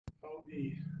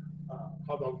the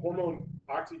how the hormone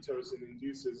oxytocin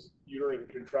induces uterine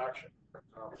contraction,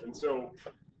 and so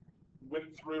went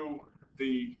through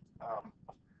the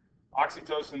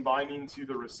oxytocin binding to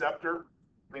the receptor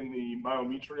in the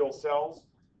myometrial cells,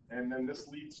 and then this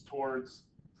leads towards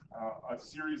a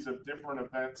series of different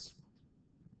events,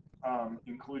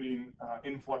 including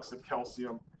influx of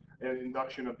calcium and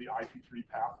induction of the IP3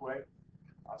 pathway.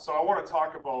 So I want to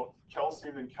talk about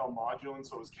calcium and calmodulin.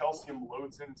 So as calcium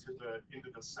loads into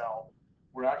the cell,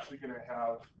 we're actually going to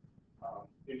have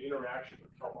an interaction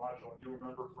with calmodulin. You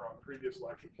remember from previous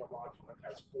lecture, calmodulin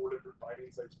has 4 different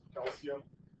binding sites for calcium.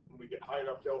 When we get high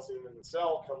enough calcium in the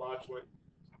cell, calmodulin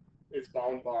is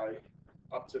bound by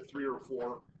up to 3 or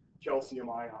 4 calcium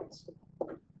ions.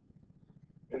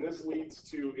 And this leads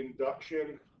to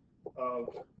induction of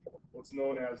what's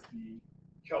known as the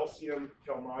calcium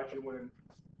calmodulin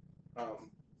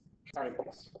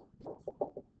kinase.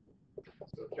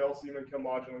 So calcium and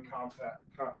calmodulin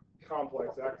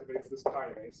complex activates this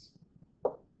kinase.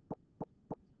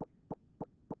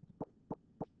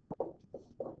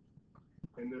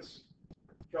 And this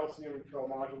calcium and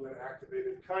calmodulin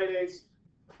activated kinase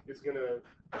is going to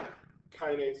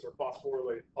kinase or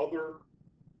phosphorylate other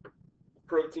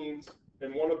proteins,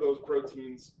 and one of those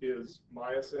proteins is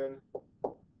myosin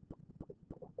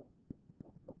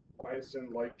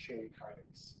light chain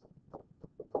kinase.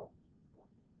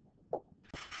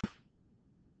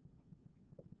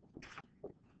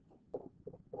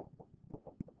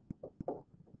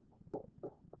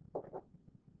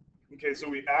 Okay, so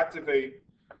we activate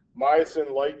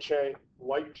myosin light chain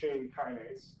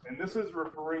kinase, and this is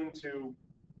referring to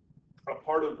a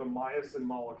part of the myosin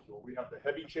molecule. We have the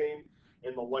heavy chain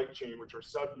and the light chain, which are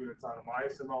subunits on a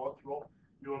myosin molecule.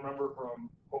 You'll remember from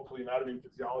hopefully anatomy and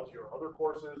physiology or other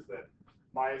courses that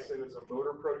myosin is a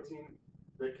motor protein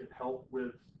that can help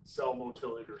with cell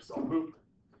motility or cell movement.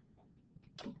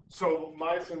 So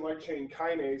myosin light chain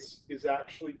kinase is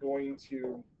actually going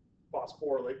to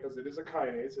phosphorylate, because it is a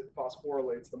kinase, it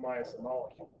phosphorylates the myosin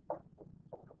molecule.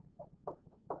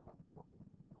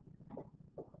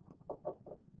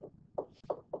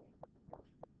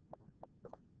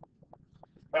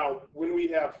 Now, when we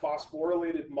have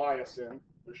phosphorylated myosin,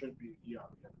 there shouldn't be an E on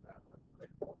the end of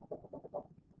that.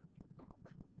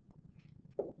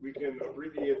 We can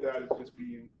abbreviate that as just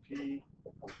being P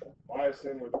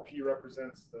myosin, where the P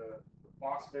represents the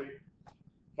phosphate.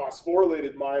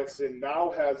 Phosphorylated myosin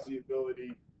now has the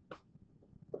ability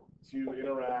to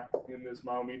interact in this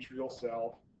myometrial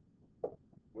cell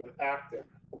with actin.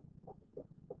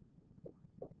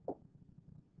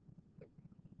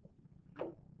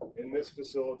 And this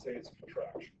facilitates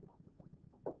contraction.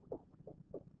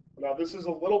 Now, this is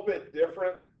a little bit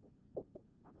different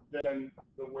than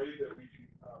the way that we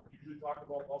usually talk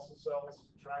about muscle cells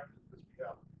contracting, because we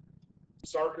have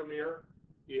sarcomere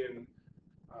in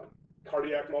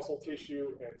cardiac muscle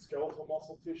tissue and skeletal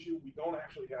muscle tissue. We don't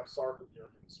actually have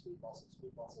sarcomere in smooth muscle.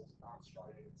 Smooth muscle is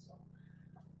non-striated cell.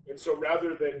 And so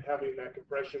rather than having that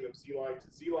compression of Z line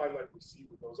to Z line like we see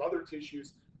with those other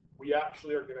tissues, we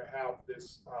actually are going to have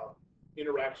this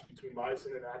interaction between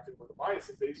myosin and actin, where the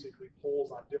myosin basically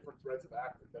pulls on different threads of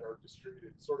actin that are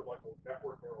distributed sort of like a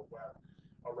network or a web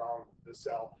around the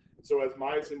cell. And so as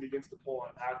myosin begins to pull on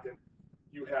actin,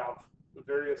 you have the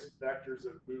various vectors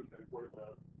of movement where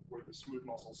the smooth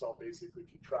muscle cell basically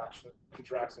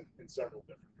contracts in several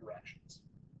different directions.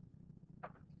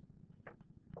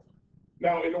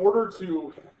 Now, in order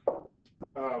to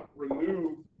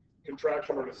remove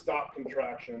contraction or to stop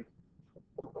contraction,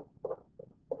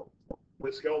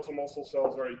 the skeletal muscle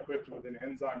cells are equipped with an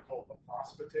enzyme called the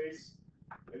phosphatase.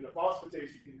 And the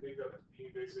phosphatase you can think of as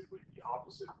being basically the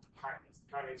opposite of the kinase.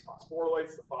 The kinase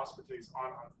phosphorylates, the phosphatase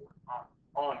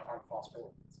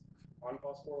unphosphorylates.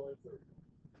 Unphosphorylates, there we go.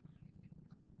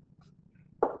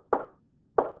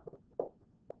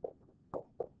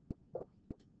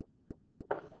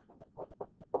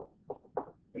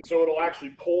 And so it'll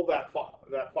actually pull that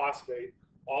phosphate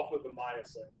off of the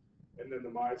myosin, and then the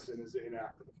myosin is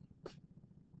inactive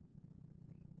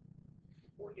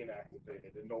or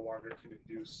inactivated and no longer can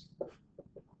induce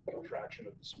contraction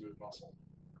of the smooth muscle.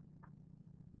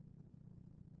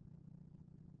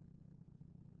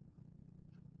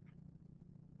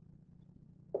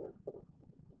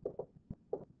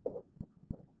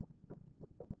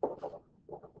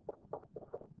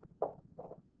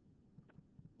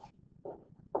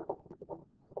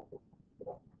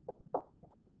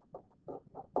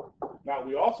 Now,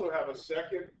 we also have a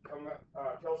second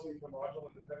calcium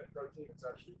calmodulin dependent protein. It's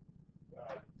actually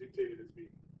dictated as being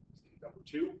number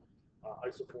 2,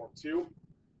 isoform 2.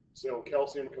 So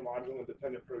calcium calmodulin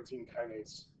dependent protein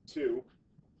kinase 2.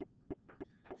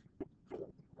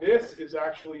 This is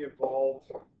actually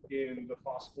involved in the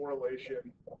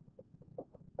phosphorylation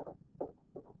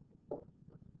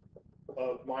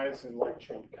of myosin light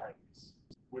chain kinase,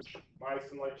 which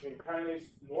myosin light chain kinase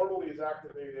normally is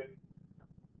activated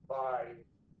by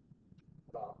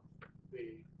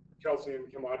the calcium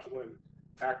chemodulin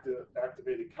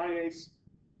activated kinase.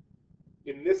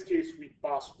 In this case, we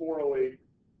phosphorylate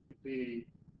the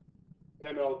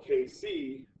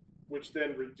MLKC, which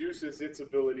then reduces its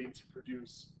ability to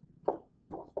produce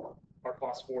our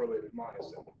phosphorylated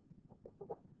myosin.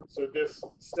 So this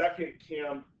second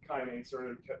CAM kinase,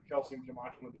 or calcium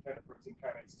chemodulin dependent protein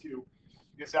kinase 2,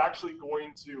 is actually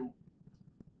going to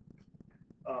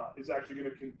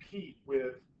compete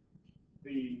with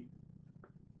the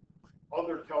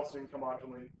other calcium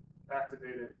chemodulin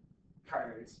activated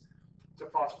kinase to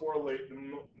phosphorylate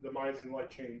the myosin light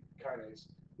chain kinase,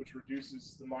 which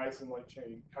reduces the myosin light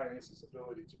chain kinase's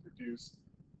ability to produce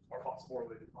our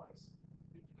phosphorylated myosin.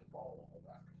 You can follow all of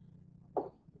that.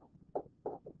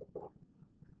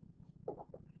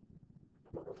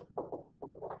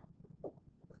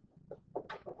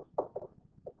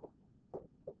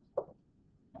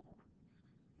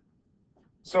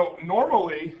 So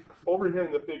normally, over here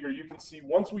in the figure, you can see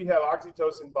once we have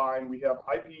oxytocin bind, we have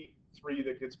IP3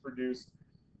 that gets produced,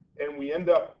 and we end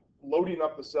up loading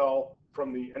up the cell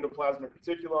from the endoplasmic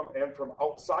reticulum and from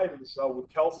outside of the cell with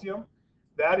calcium.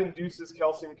 That induces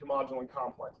calcium chemodulin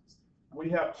complexes. We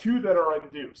have two that are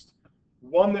induced.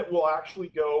 One that will actually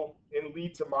go and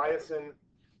lead to myosin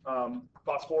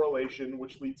phosphorylation,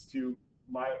 which leads to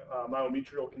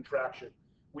myometrial contraction.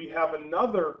 We have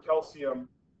another calcium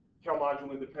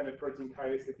chemodulin dependent protein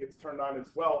kinase that gets turned on as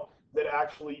well that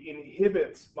actually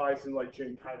inhibits myosin light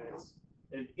chain kinase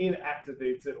and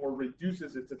inactivates it or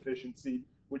reduces its efficiency,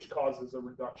 which causes a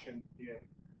reduction in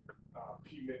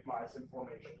myosin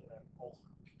formation and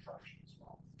ultimately contraction as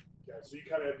well. Okay, so you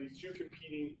kind of have these two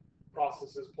competing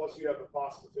processes, plus you have the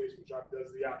phosphatase, which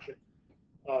does the action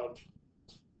of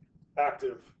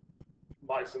active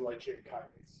myosin light chain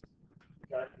kinase.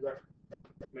 Okay, does that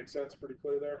make sense? Pretty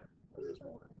clear there? There is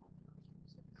more.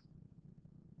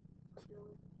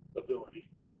 Ability.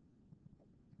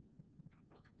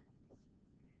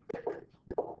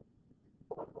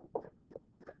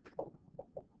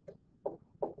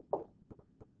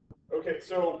 Okay,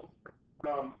 so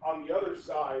on the other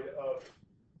side of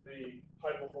the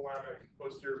hypothalamic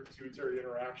posterior pituitary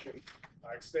interaction,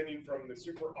 extending from the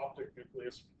supraoptic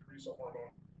nucleus, produce a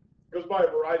hormone. It goes by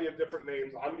a variety of different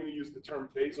names. I'm going to use the term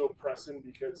vasopressin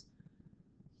because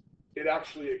it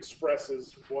actually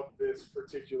expresses what this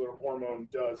particular hormone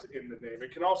does in the name.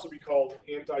 It can also be called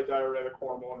antidiuretic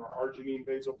hormone or arginine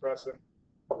vasopressin.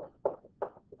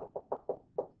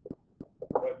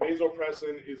 But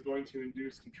vasopressin is going to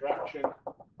induce contraction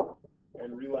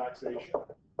and relaxation.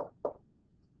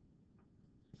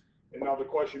 And now the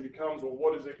question becomes, well,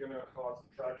 what is it going to cause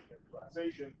contraction and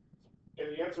relaxation?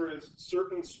 And the answer is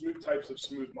certain types of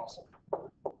smooth muscle.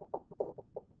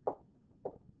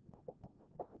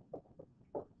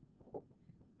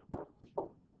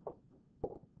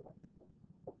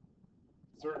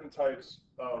 Certain types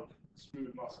of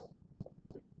smooth muscle.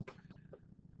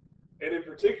 And in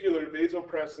particular,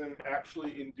 vasopressin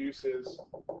actually induces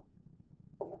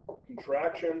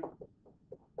contraction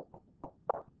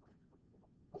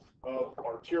of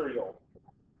arterial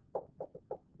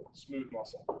smooth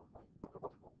muscle.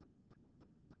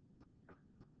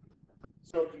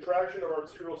 So contraction of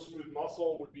arterial smooth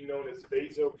muscle would be known as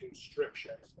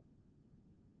vasoconstriction.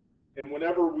 And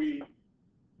whenever we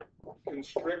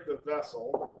constrict the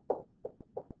vessel,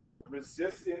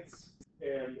 resistance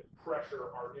and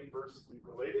pressure are inversely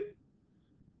related.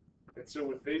 And so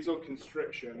with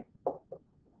vasoconstriction,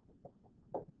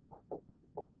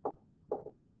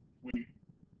 we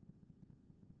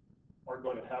are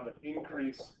going to have an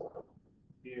increase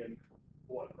in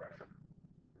blood pressure.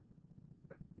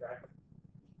 Okay?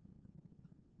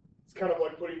 It's kind of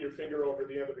like putting your finger over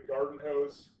the end of the garden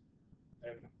hose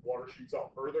and water shoots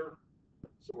out further.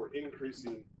 So we're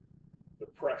increasing the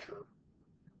pressure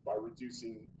by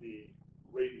reducing the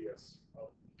radius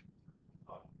of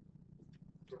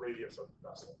the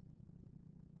vessel.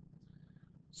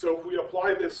 So if we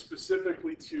apply this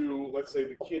specifically to, let's say,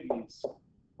 the kidneys,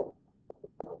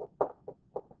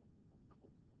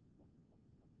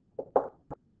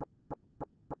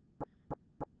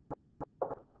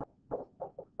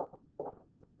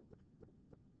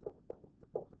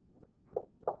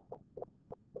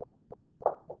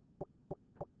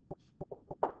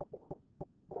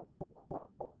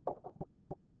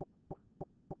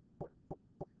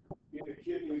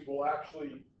 will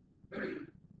actually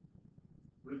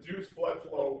reduce blood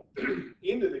flow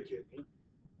into the kidney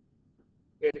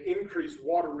and increase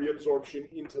water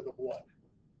reabsorption into the blood,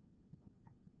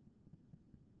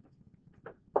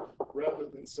 rather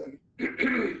than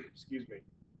excuse me,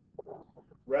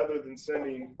 rather than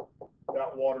sending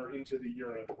that water into the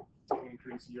urine to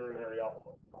increase urinary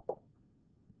output.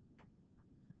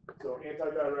 So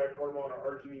antidiuretic hormone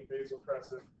or arginine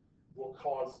vasopressin will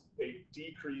cause a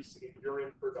decrease in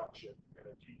urine production and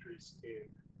a decrease in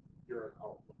urine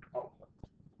output.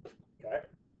 Okay?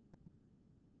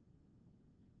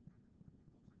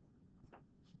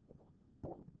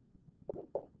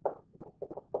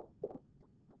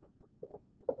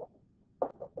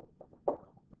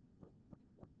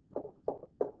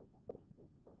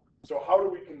 So how do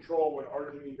we control when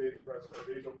arginine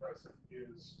vasopressin or vasopressin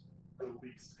is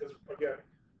released? Because again,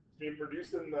 it's being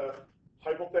produced in the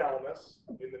hypothalamus,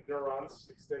 in the neurons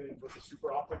extending from the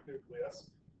supraoptic nucleus,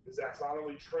 is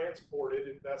axonally transported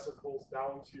in vesicles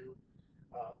down to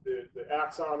the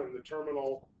axon and the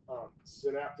terminal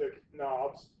synaptic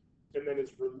knobs, and then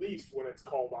is released when it's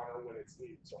called on or when it's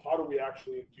needed. So how do we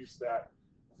actually induce that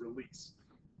release?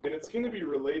 And it's going to be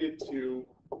related to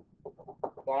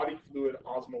body fluid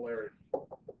osmolarity.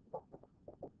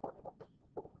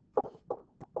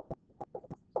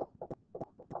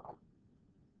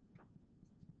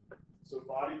 So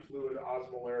body fluid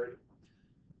osmolarity.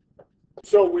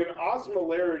 So when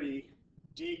osmolarity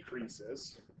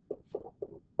decreases,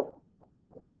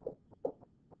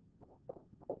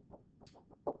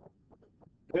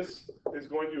 this is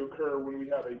going to occur when we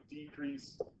have a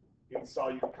decrease in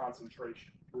solute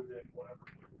concentration within whatever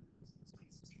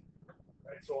species.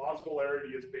 Right? So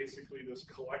osmolarity is basically this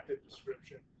collective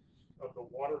description of the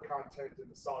water content and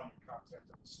the solute content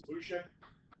of the solution.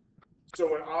 So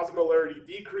when osmolarity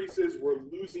decreases, we're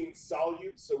losing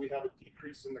solute, so we have a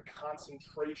decrease in the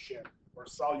concentration or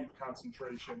solute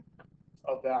concentration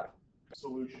of that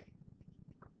solution.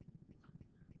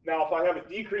 Now, if I have a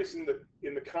decrease in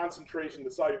the concentration, the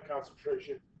solute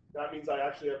concentration, that means I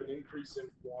actually have an increase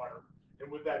in water. And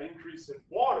with that increase in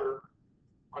water,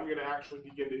 I'm going to actually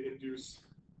begin to induce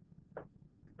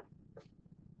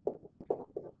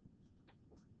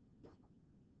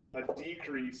a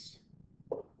decrease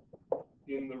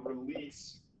in the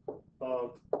release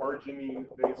of arginine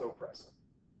vasopressin,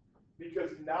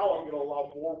 because now I'm going to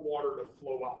allow more water to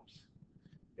flow out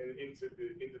and into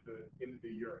the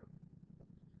urine.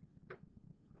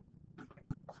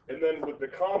 And then with the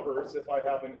converse, if I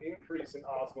have an increase in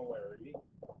osmolarity,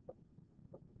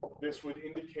 this would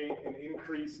indicate an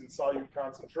increase in solute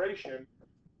concentration,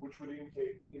 which would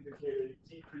indicate a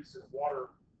decrease in water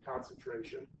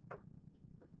concentration.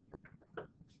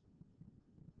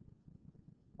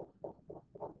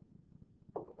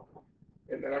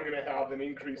 And then I'm going to have an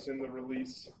increase in the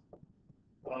release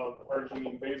of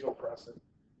arginine vasopressin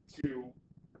to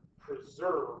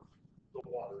preserve the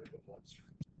water in the bloodstream.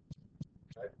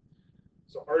 Okay?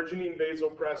 So arginine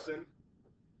vasopressin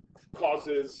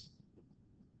causes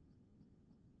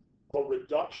a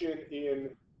reduction in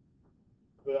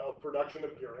the production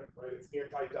of urine, right? It's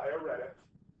antidiuretic.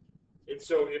 And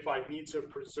so if I need to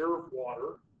preserve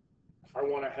water, I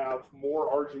want to have more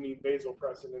arginine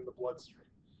vasopressin in the bloodstream.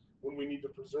 When we need to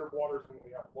preserve water, when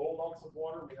we have low amounts of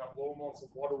water, we have low amounts of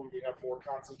water when we have more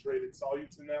concentrated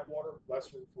solutes in that water,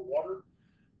 less room for water,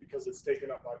 because it's taken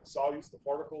up by the solutes, the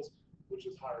particles, which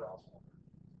is higher osmolarity.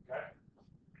 Okay?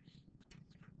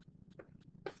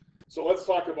 So let's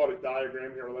talk about a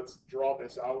diagram here. Let's draw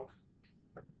this out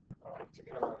to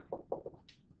kind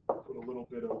of put a little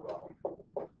bit of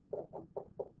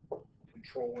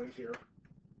control in here.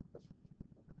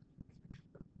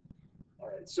 All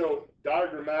right, so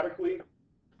diagrammatically,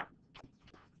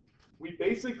 we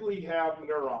basically have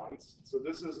neurons. So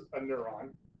this is a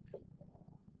neuron.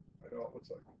 I know it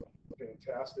looks like a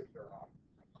fantastic neuron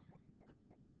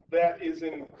that is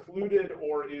included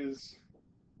or is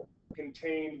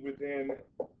contained within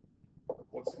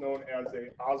what's known as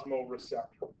a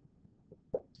osmoreceptor.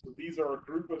 So these are a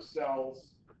group of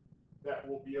cells that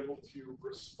will be able to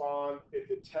respond and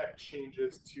detect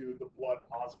changes to the blood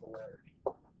osmolarity.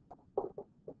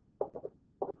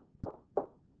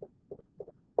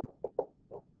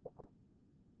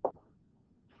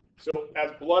 So as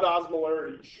blood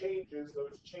osmolarity changes,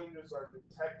 those changes are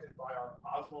detected by our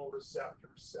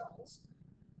osmoreceptor cells.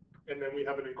 And then we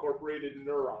have an incorporated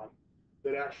neuron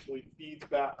that actually feeds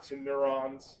back to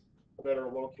neurons that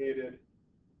are located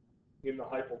in the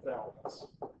hypothalamus.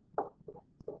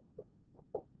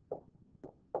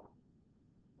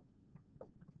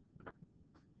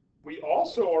 We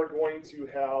also are going to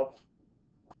have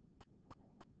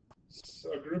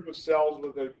a group of cells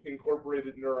with an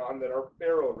incorporated neuron that are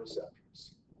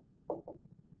baroreceptors.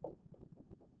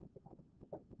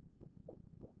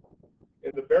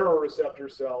 And the baroreceptor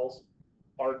cells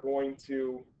are going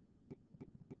to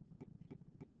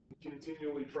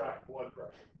continually track blood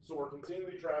pressure. So we're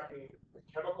continually tracking the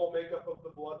chemical makeup of the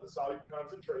blood, the solute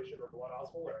concentration or blood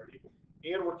osmolarity,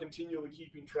 and we're continually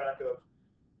keeping track of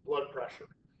blood pressure.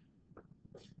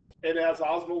 And as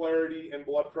osmolarity and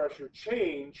blood pressure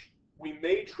change, we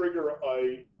may trigger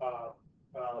a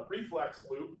reflex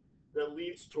loop that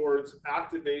leads towards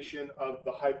activation of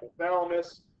the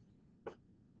hypothalamus,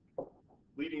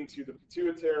 leading to the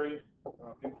pituitary,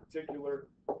 in particular,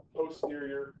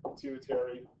 posterior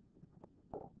pituitary,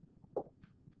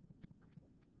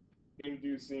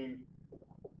 inducing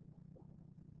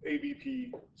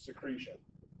ABP secretion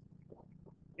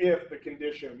if the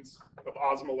conditions of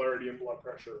osmolarity and blood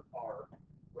pressure are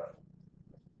right.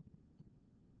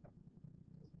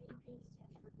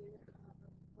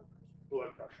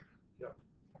 Blood pressure, yep.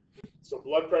 So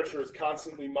blood pressure is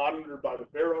constantly monitored by the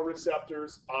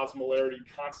baroreceptors, osmolarity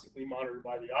constantly monitored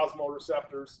by the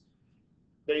osmoreceptors.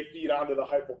 They feed onto the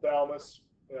hypothalamus,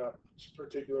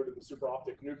 particular to the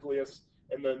supraoptic nucleus,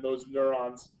 and then those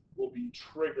neurons will be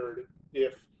triggered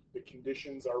if the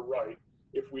conditions are right,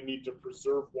 if we need to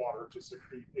preserve water to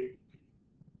secrete ATP.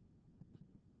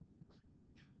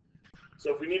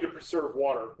 So if we need to preserve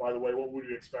water, by the way, what would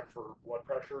we expect for blood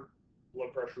pressure?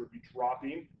 Blood pressure would be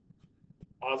dropping.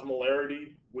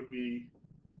 Osmolarity would be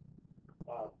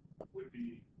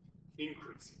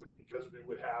increasing because we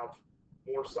would have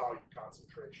more solute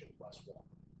concentration, less water.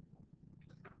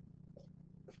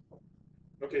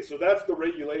 Okay, so that's the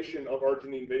regulation of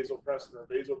arginine vasopressin or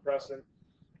vasopressin.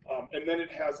 And then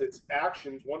it has its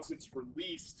actions once it's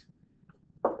released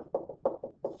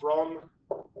from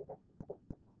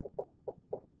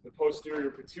the posterior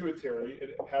pituitary.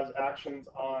 It has actions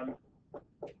on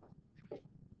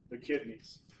the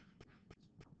kidneys.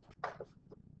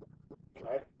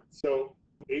 Okay, so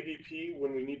ABP,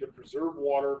 when we need to preserve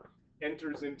water,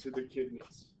 enters into the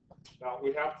kidneys. Now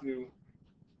we have to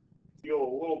deal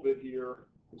a little bit here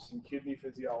with some kidney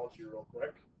physiology real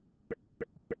quick.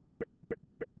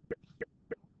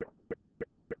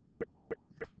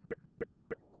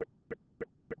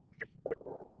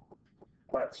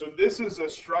 All right, so this is a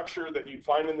structure that you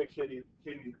find in the kidney.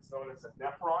 It's known as a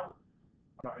nephron.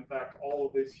 In fact, all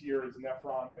of this here is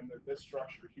nephron, and then this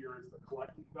structure here is the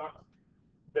collecting duct.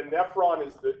 The nephron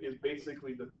is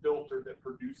basically the filter that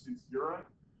produces urine,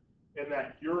 and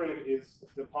that urine is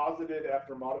deposited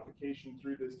after modification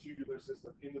through this tubular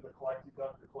system into the collecting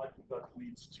duct. The collecting duct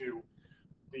leads to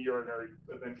the urinary,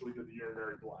 eventually to the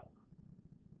urinary bladder.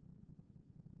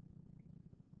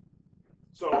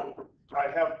 So I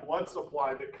have blood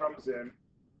supply that comes in,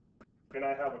 and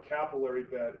I have a capillary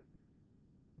bed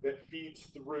that feeds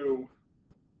through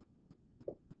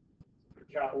the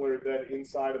capillary bed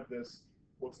inside of this,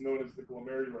 what's known as the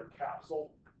glomerular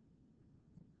capsule,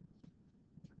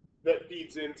 that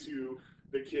feeds into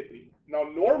the kidney. Now,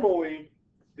 normally,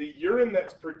 the urine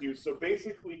that's produced, so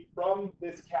basically from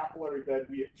this capillary bed,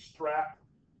 we extract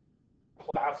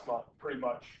plasma, pretty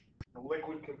much, the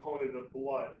liquid component of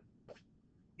blood,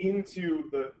 into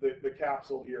the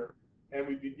capsule here, and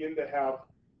we begin to have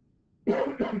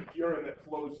urine that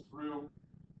flows through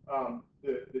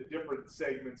the different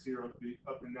segments here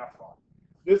of the nephron.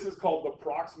 This is called the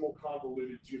proximal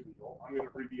convoluted tubule. I'm going to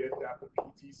abbreviate that, the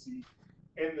PTC.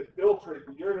 And the filtrate,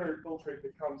 the urinary filtrate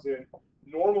that comes in,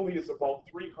 normally is about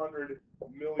 300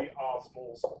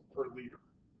 milliosmoles per liter.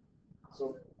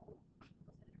 So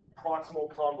proximal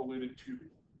convoluted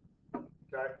tubule.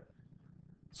 Okay.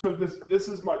 So this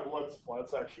is my blood supply.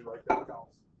 Let's actually write that down.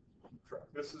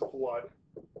 This is blood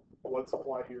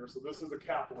supply here. So this is a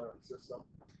capillary system.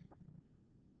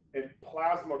 And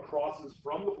plasma crosses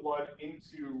from the blood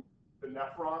into the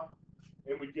nephron,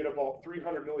 and we get about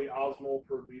 300 milliosmol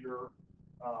per liter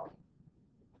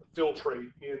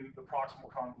filtrate in the proximal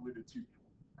convoluted tubule.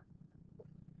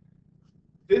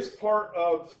 This part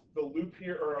of the loop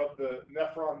here, or of the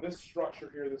nephron, this structure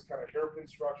here, this kind of hairpin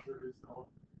structure, is known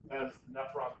as the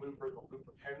nephron loop or the loop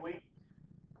of Henle.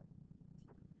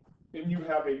 And you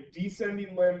have a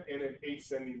descending limb and an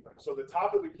ascending limb. So the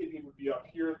top of the kidney would be up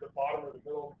here, the bottom or the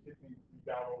middle of the kidney would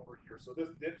be down over here. So this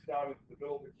dips down into the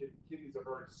middle of the kidney. Kidneys are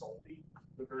very salty,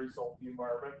 it's a very salty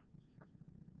environment.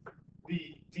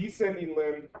 The descending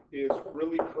limb is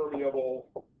really permeable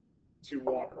to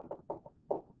water.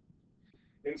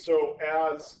 And so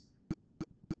as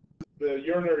the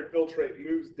urinary filtrate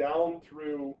moves down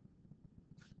through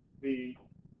the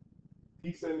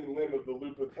descending limb of the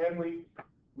loop of Henle,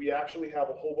 we actually have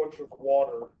a whole bunch of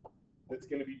water that's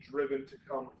going to be driven to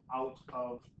come out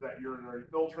of that urinary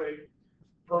filtrate.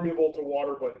 Permeable to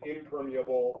water, but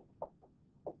impermeable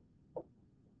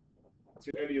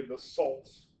to any of the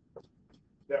salts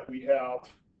that we have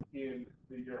in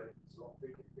the urine. So I'm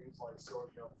thinking things like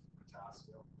sodium,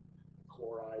 potassium,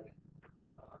 chloride,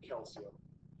 calcium.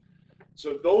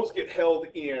 So those get held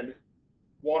in,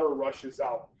 water rushes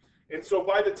out. And so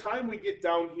by the time we get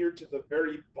down here to the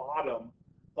very bottom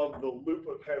of the loop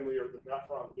of Henle, or the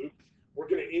nephron loop, we're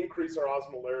going to increase our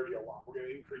osmolarity a lot. We're going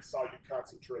to increase solute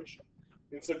concentration.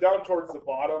 And so down towards the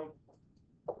bottom,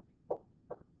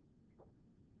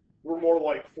 we're more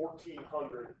like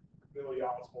 1,400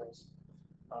 milliosmoles,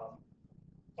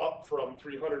 up from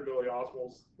 300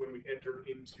 milliosmoles when we entered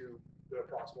into the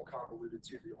proximal convoluted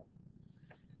tubule.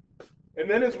 And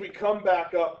then as we come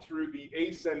back up through the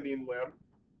ascending limb,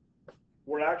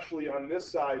 we're actually on this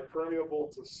side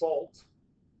permeable to salt,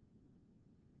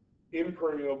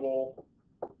 impermeable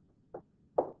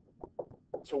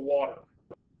to water.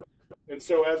 And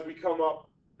so as we come up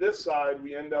this side,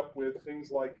 we end up with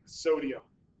things like sodium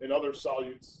and other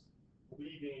solutes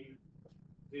leaving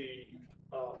the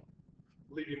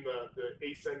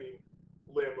ascending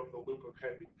limb of the loop of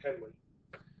Henle.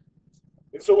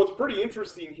 And so what's pretty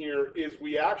interesting here is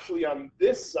we actually on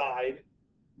this side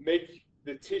make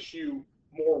the tissue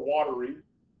more watery.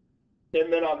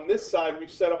 And then on this side,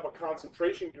 we've set up a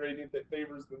concentration gradient that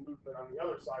favors the movement on the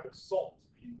other side of salt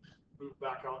being moved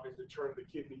back out and to turn the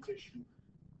kidney tissue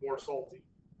more salty.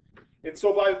 And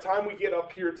so by the time we get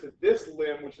up here to this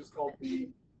limb, which is called the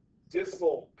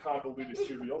distal convoluted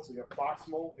tubule, so you have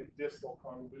proximal and distal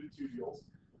convoluted tubules.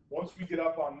 Once we get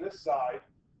up on this side,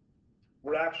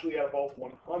 we're actually at about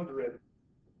 100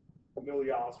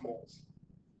 milliosmoles,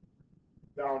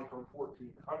 down from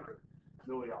 1,400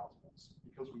 milliosmoles,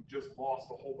 because we just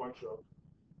lost a whole bunch of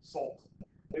salt.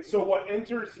 And so what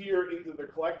enters here into the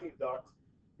collecting duct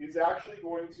is actually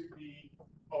going to be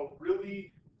a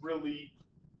really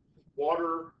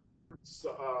water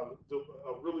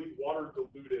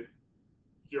diluted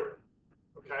urine.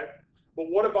 Okay, but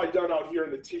what have I done out here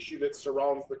in the tissue that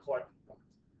surrounds the collecting duct?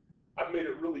 I've made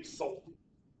it really salty.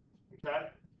 Okay,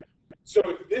 so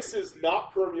if this is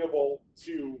not permeable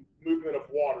to movement of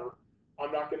water,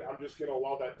 I'm just gonna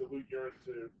allow that dilute urine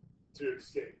to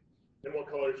escape. And what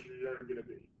color is your urine gonna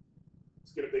be?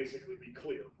 It's gonna basically be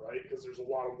clear, right? Because there's a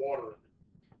lot of water in it.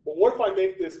 But what if I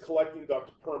make this collecting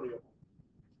duct permeable?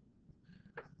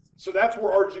 So that's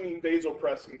where arginine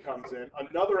vasopressin comes in.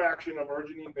 Another action of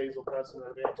arginine vasopressin,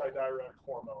 or an antidiuretic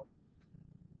hormone,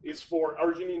 is for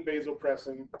arginine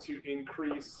vasopressin to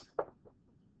increase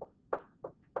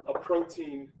a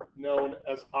protein known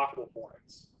as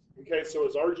aquaporins. Okay, so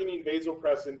as arginine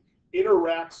vasopressin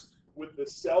interacts with the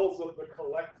cells of the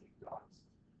collecting duct,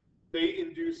 they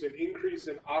induce an increase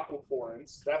in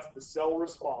aquaporins. That's the cell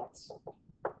response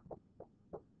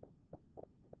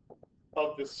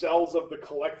of the cells of the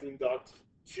collecting duct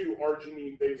to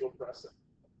arginine vasopressin.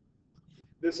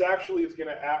 This actually is going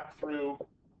to act through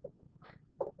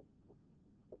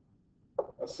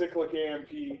a cyclic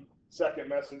AMP second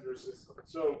messenger system.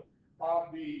 So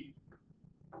on the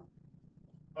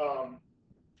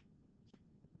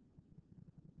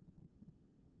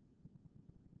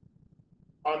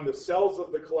cells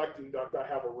of the collecting duct, I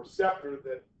have a receptor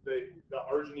that the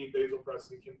arginine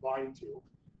vasopressin can bind to.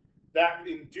 That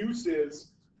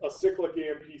induces a cyclic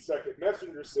AMP second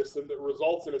messenger system that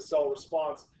results in a cell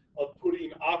response of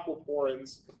putting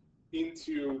aquaporins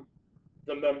into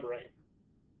the membrane.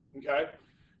 Okay?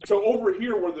 So over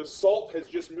here, where the salt has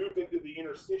just moved into the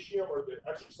interstitium, or the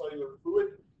extracellular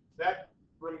fluid, that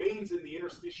remains in the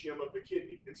interstitium of the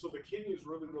kidney. And so the kidney is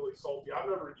really salty. I've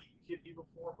never eaten kidney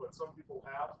before, but some people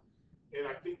have. And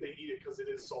I think they eat it because it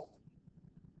is salty.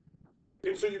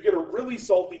 And so you get a really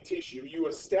salty tissue. You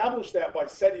establish that by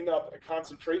setting up a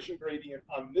concentration gradient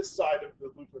on this side of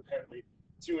the loop of Henle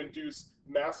to induce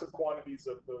massive quantities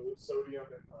of the sodium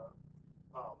and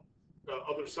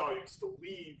other solutes to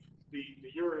leave the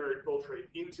urinary filtrate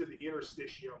into the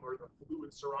interstitium, or the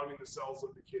fluid surrounding the cells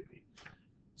of the kidney,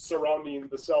 surrounding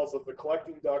the cells of the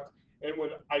collecting duct. And when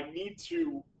I need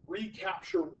to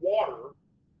recapture water,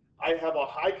 I have a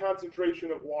high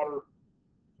concentration of water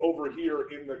over here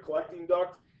in the collecting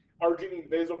duct. Arginine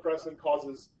vasopressin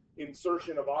causes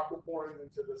insertion of aquaporins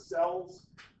into the cells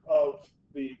of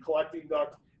the collecting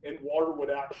duct, and water would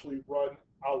actually run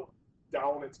out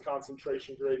down its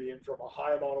concentration gradient from a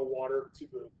high amount of water to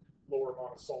the lower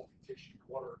amount of salty tissue.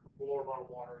 The lower amount of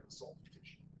water in the salty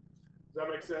tissue. Does that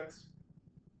make sense?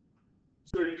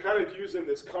 So you're kind of using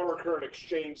this countercurrent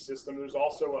exchange system. There's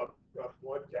also a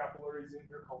blood capillaries in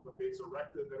here called the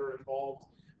vasorecta that are involved.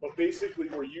 but basically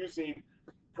we're using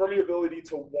permeability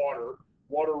to water.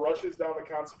 Water rushes down the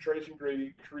concentration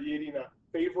gradient, creating a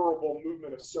favorable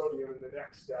movement of sodium in the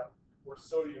next step, where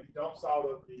sodium dumps out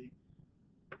of the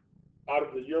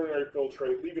urinary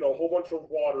filtrate, leaving a whole bunch of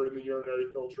water in the urinary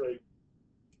filtrate,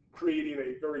 creating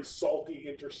a very salty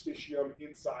interstitium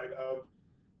inside of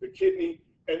the kidney.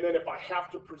 And then if I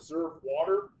have to preserve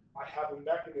water, I have a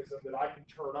mechanism that I can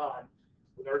turn on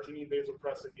with arginine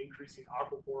vasopressin, increasing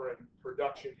aquaporin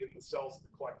production in the cells of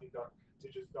the collecting duct to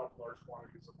just dump large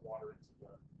quantities of water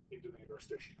into the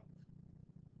interstitium.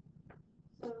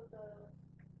 So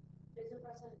the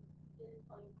vasopressin is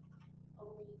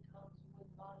only comes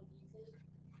with body usage?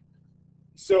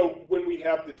 So when we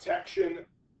have detection,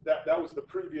 that was the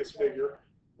previous figure,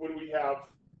 when we have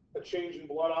a change in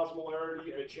blood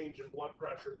osmolarity and a change in blood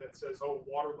pressure that says, oh,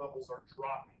 water levels are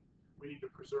dropping, we need to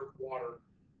preserve water,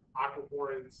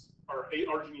 aquaporins, or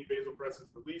arginine vasopressin is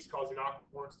released, causing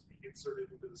aquaporins to be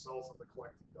inserted into the cells of the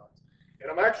collecting duct. And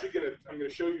I'm actually going to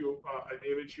show you an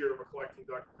image here of a collecting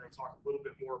duct. We're going to talk a little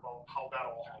bit more about how that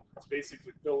all happens.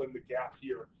 Basically fill in the gap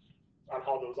here on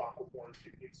how those aquaporins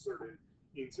get inserted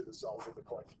into the cells of the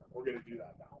collecting duct. We're going to do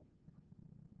that now.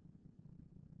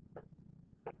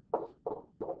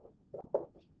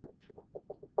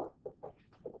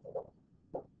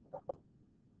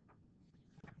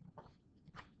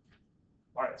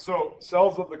 All right, so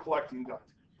cells of the collecting duct.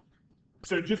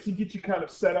 So just to get you kind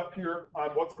of set up here on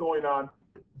what's going on,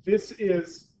 this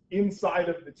is inside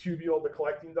of the tubule of the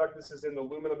collecting duct. This is in the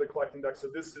lumen of the collecting duct. So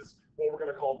this is what we're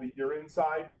going to call the urine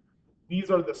side.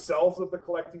 These are the cells of the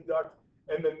collecting duct.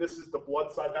 And then this is the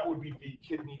blood side. That would be the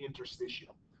kidney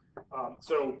interstitium.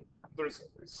 So there's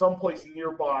someplace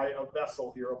nearby a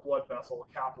vessel here, a blood vessel,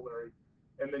 a capillary.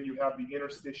 And then you have the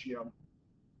interstitium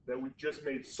that we've just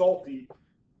made salty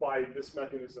by this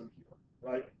mechanism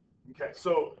here, right? Okay,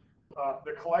 so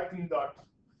the collecting duct,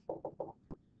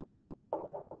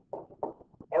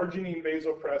 arginine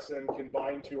vasopressin can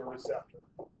bind to a receptor.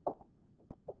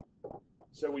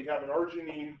 So we have an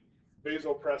arginine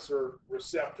vasopressor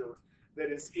receptor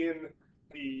that is in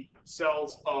the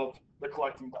cells of the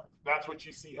collecting duct. That's what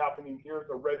you see happening here.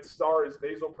 The red star is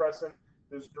vasopressin.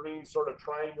 This green sort of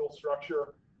triangle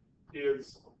structure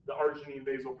is the arginine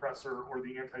vasopressor or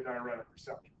the antidiuretic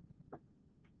receptor.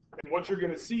 And what you're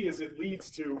going to see is it leads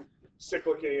to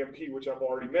cyclic AMP, which I've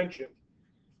already mentioned.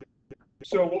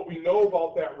 So what we know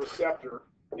about that receptor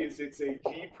is it's a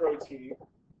G protein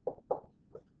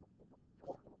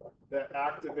that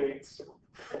activates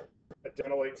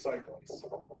adenylate cyclase.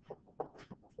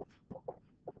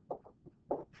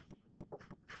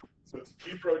 So it's a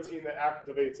G protein that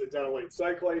activates adenylate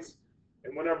cyclase.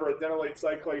 And whenever adenylate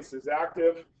cyclase is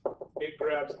active, it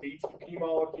grabs ATP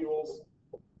molecules,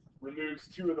 removes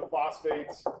 2 of the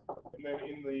phosphates, and then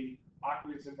in the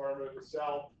aqueous environment of the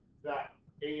cell, that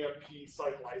AMP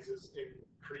cyclizes and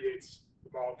creates the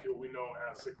molecule we know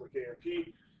as cyclic AMP.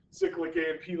 Cyclic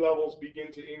AMP levels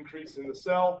begin to increase in the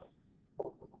cell,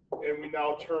 and we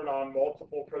now turn on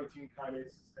multiple protein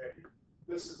kinases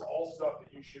A. This is all stuff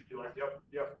that you should be like, yep,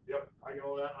 I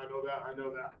know that, I know that, I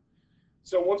know that.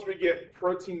 So once we get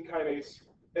protein kinase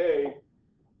A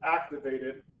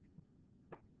activated,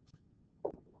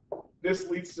 this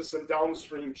leads to some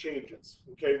downstream changes.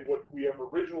 Okay, what we have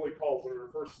originally called, when we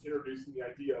were first introducing the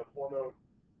idea of hormone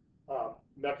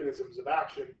mechanisms of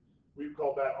action, we've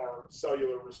called that our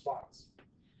cellular response.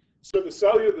 So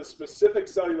the specific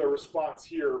cellular response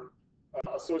here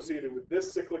associated with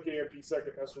this cyclic AMP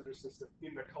second messenger system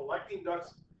in the collecting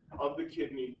ducts of the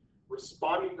kidney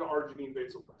responding to arginine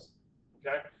vasopressin.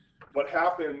 Okay, what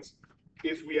happens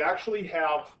is we actually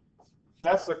have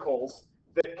vesicles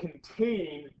that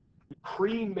contain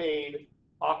pre-made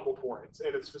aquaporins,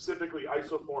 and it's specifically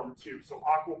isoform 2, so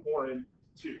aquaporin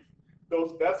 2.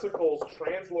 Those vesicles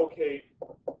translocate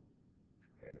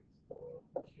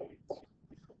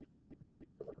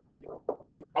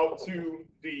out to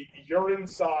the urine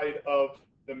side of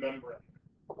the membrane.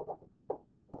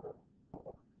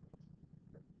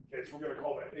 Okay, so we're going to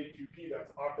call that AQP,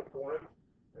 that's aquaporin,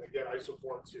 and again,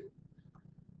 isoform 2.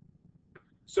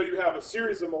 So you have a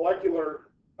series of molecular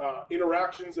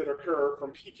interactions that occur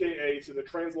from pKa to the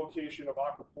translocation of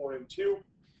aquaporin 2.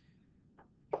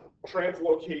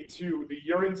 Translocate to the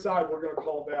urine side, we're going to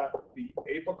call that the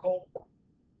apical.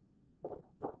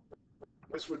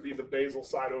 This would be the basal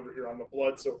side over here on the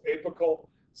blood. So apical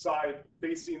side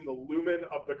facing the lumen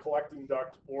of the collecting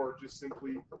duct, or just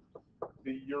simply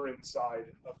the urine side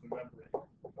of the membrane.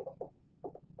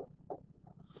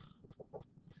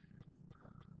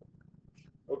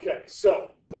 Okay,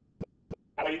 so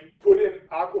I put in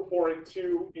aquaporin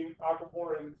 2, in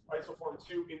aquaporin isoform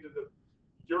 2 into the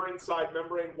urine side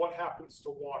membrane, what happens to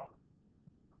water?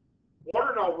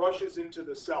 Water now rushes into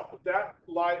the cell, but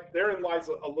therein lies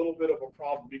a little bit of a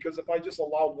problem, because if I just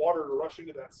allow water to rush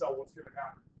into that cell, what's going to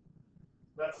happen?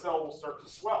 That cell will start to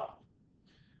swell.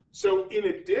 So in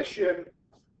addition,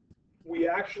 we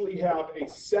actually have a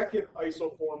second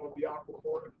isoform of the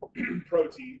aquaporin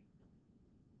protein.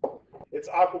 It's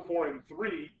aquaporin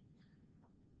 3,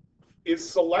 is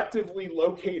selectively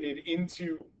located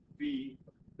into the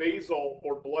basal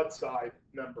or blood side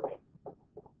membrane.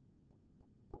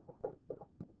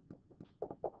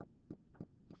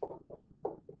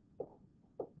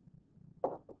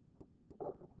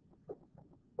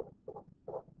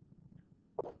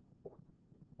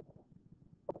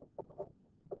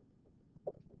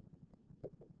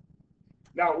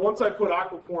 Now, once I put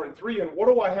aquaporin 3 in, what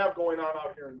do I have going on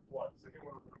out here in the blood? Does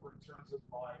anyone remember in terms of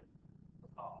my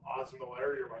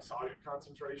osmolarity or my sodium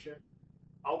concentration?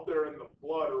 Out there in the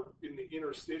blood or in the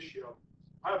interstitium,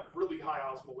 I have really high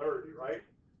osmolarity, right?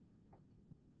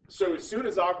 So as soon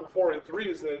as aquaporin 3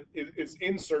 is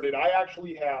inserted, I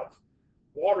actually have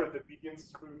water that begins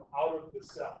to move out of the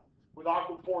cell. With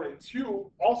aquaporin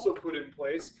 2 also put in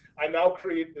place, I now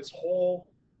create this whole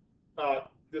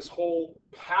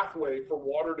pathway for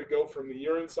water to go from the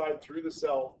urine side through the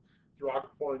cell, through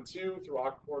aquaporin 2, through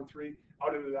aquaporin 3,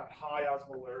 out into that high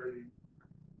osmolarity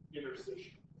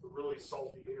interstitium, the really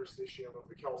salty interstitium of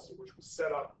the calcium, which was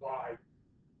set up by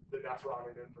the nephron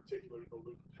and in particular the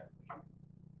lubricant.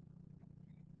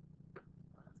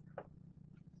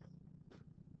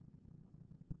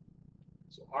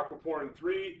 So aquaporin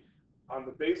 3 on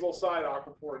the basal side,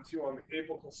 aquaporin 2 on the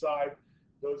apical side.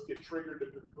 Those get triggered to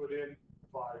be put in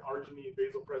by arginine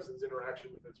vasopressin's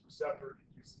interaction with its receptor,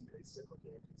 inducing a cyclic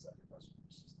anti-septic respiratory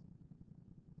system.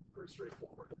 Pretty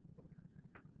straightforward.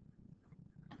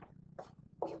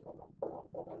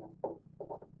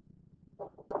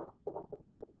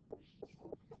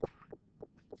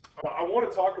 I want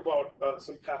to talk about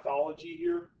some pathology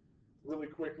here really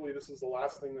quickly. This is the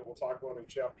last thing that we'll talk about in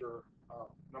chapter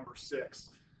number 6.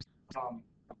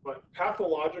 But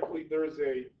pathologically, there is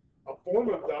a form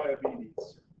of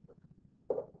diabetes.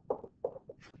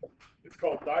 It's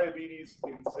called diabetes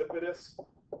insipidus.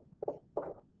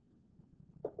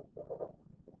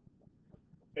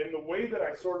 And the way that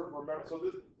I sort of remember, so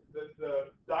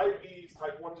the diabetes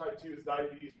type 1, type 2 is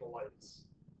diabetes mellitus.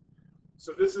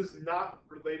 So this is not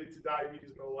related to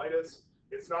diabetes mellitus.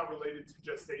 It's not related to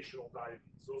gestational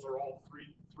diabetes. Those are all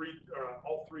three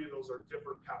of those are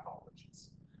different pathologies.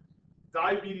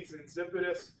 Diabetes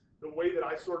insipidus, the way that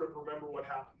I sort of remember what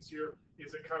happens here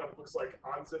is it kind of looks like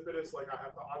onsipidus, like I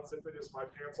have to onsipidus my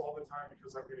pants all the time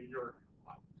because I'm going to urinate a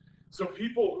lot. So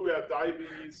people who have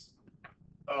diabetes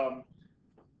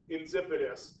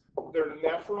insipidus, their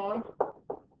nephron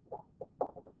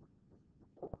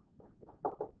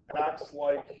acts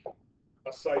like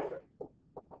a siphon.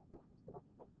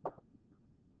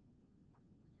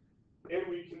 And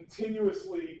we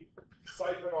continuously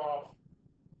siphon off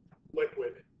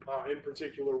liquid, in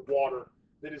particular water,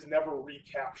 that is never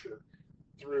recaptured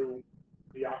through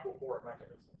the aquaporin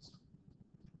mechanisms.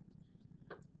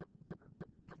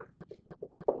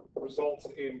 Results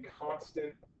in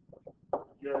constant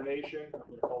urination. I'm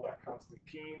going to call that constant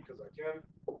peeing because I can.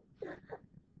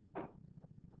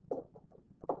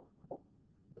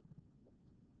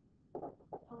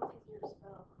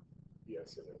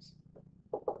 Yes, it is.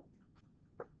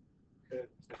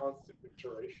 It's constant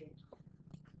micturition.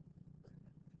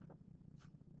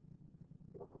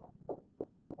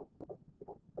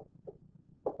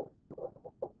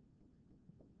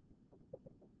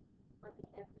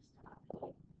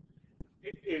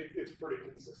 It's pretty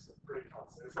consistent, pretty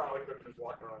constant. It's not like they're just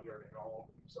walking around urinating all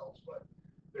over themselves, but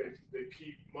they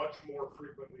pee much more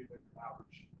frequently than the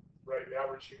average. Right? The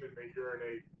average human may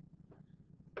urinate,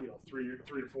 three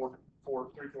to four,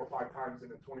 5 times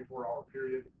in a 24-hour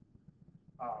period.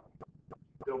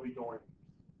 They'll be going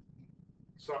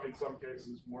in some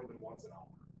cases more than once an hour.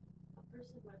 A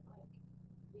person with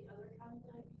the other kind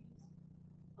of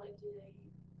diabetes, do they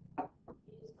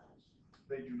eat as much?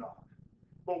 They do not.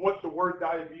 But what the word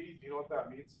diabetes, do you know what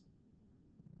that means?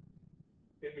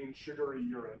 It means sugary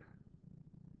urine.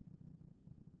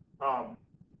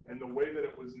 And the way that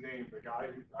it was named, the guy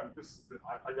who,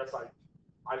 I guess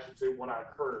I should say what I've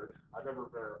heard. I never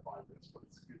verified this, but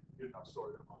it's a good enough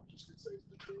story that I'm just going to say it's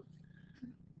the truth.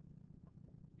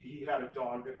 He had a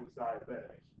dog that was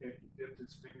diabetic, and he dipped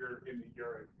his finger in the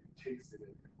urine and tasted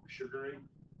it. It was sugary,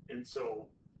 and so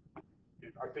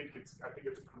I think it's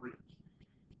Greek,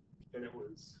 and it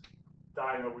was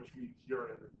dia, which means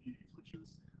urine, and betes, which is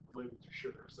related to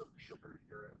sugar, so sugary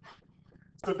urine.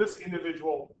 So this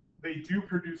individual they do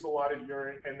produce a lot of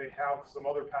urine, and they have some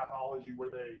other pathology where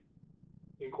they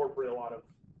incorporate a lot of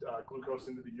glucose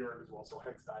into the urine as well, so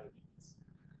hence diabetes.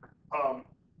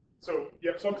 So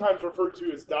yeah, sometimes referred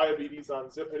to as diabetes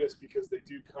insipidus because they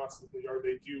do constantly, or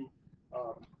they do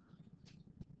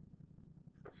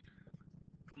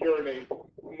urinate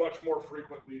much more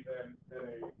frequently than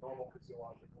a normal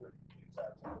physiologically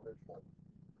intact individual.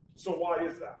 So why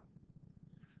is that?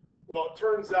 Well, it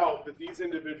turns out that these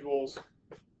individuals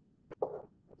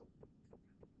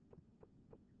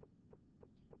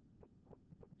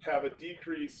have a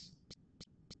decrease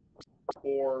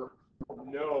or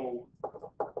no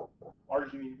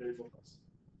arginine vasopressin.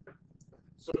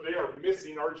 So they are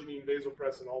missing arginine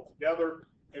vasopressin altogether,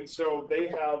 and so they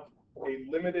have a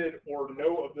limited or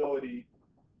no ability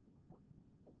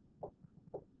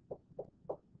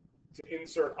to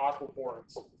insert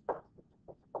aquaporins.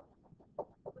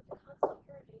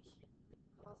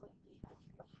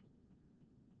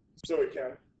 So it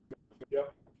can.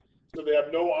 Yep. So they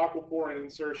have no aquaporin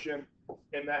insertion,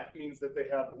 and that means that they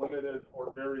have limited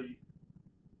or very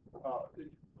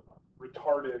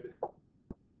retarded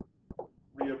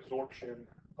reabsorption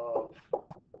of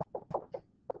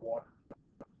water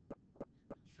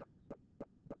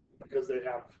because they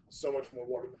have so much more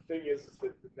water. The thing is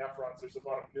that the nephrons, there's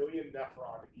about 1 million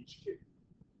nephron in each kidney,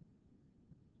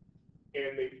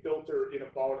 and they filter in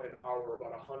about an hour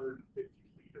about 150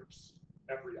 liters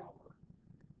every hour.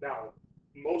 Now,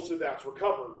 most of that's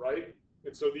recovered, right?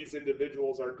 And so these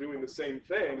individuals are doing the same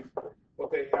thing, but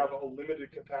they have a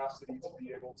limited capacity to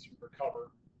be able to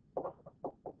recover.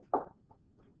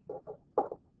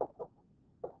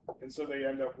 And so they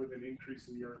end up with an increase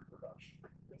in urine production.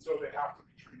 And so they have to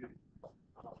be treated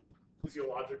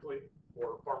physiologically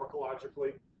or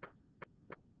pharmacologically.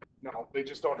 Now, they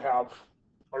just don't have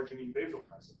arginine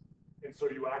vasopressin. And so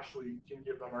you actually can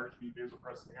give them arginine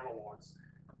vasopressin analogs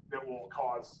that will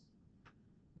cause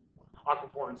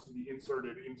aquaporins to be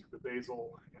inserted into the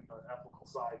basal and the apical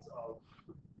sides of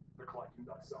the collecting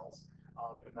duct cells,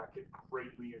 and that can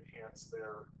greatly enhance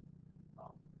their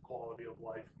quality of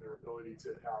life and their ability to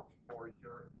have more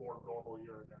normal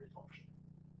urinary function.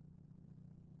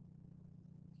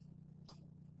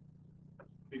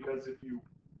 Because if you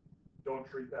don't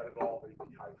treat that at all, they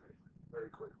dehydrate very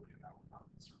quickly, and that would not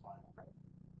be survival.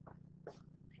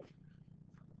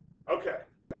 Okay.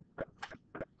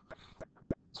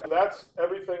 So that's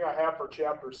everything I have for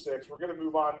chapter 6. We're going to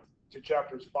move on to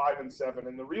chapters 5 and 7.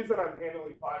 And the reason I'm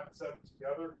handling 5 and 7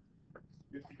 together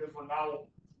is because we're now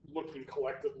looking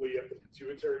collectively at the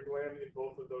pituitary gland in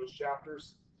both of those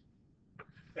chapters.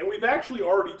 And we've actually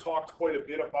already talked quite a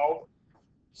bit about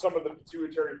some of the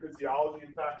pituitary physiology.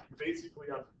 In fact, we basically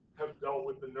have dealt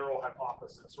with the neural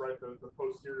hypothesis, right? The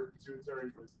posterior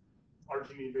pituitary with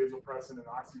arginine, vasopressin, and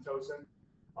oxytocin.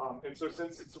 And so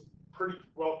since it's pretty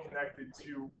well connected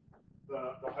to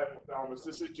the hypothalamus,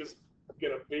 this is just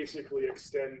going to basically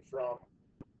extend from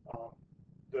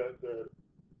the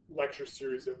lecture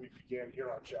series that we began here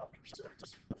on chapter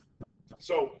 6.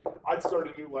 So I'd start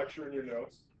a new lecture in your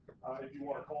notes. If you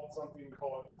want to call it something,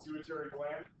 call it pituitary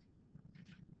gland.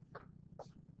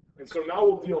 And so now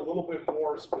we'll deal a little bit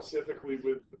more specifically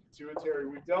with the pituitary.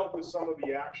 We've dealt with some of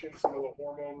the actions, some of the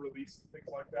hormone release and things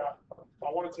like that.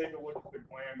 I want to take a look at the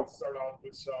gland and start out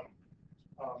with some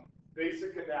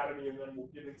basic anatomy, and then we'll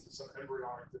get into some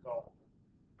embryonic development.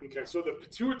 Okay, so the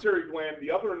pituitary gland, the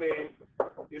other name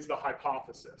is the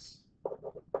hypophysis.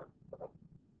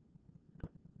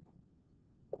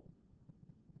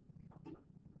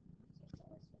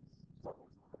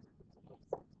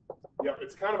 Yeah,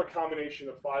 it's kind of a combination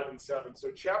of 5 and 7.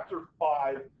 So chapter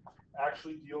 5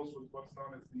 actually deals with what's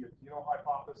known as the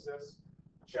adenohypophysis.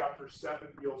 Chapter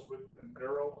 7 deals with the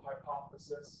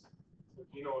neurohypophysis.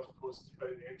 Adeno is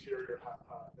posterior, the anterior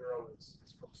neuro is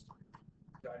posterior.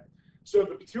 Okay. So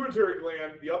the pituitary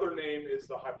gland, the other name is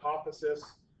the hypophysis,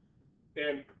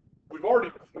 and we've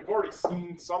already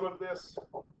seen some of this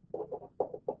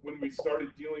when we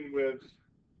started dealing with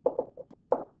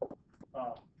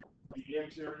the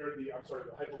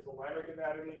hypothalamic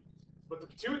anatomy. But the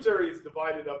pituitary is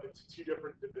divided up into 2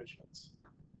 different divisions.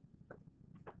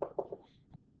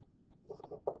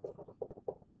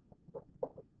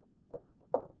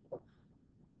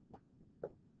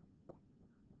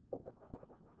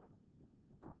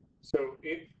 So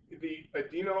the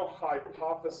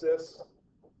adenohypophysis,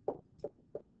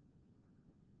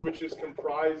 which is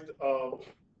comprised of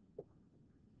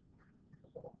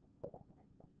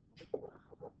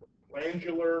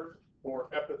glandular or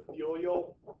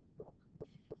epithelial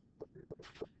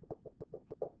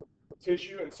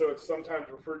tissue, and so it's sometimes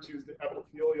referred to as the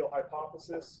epithelial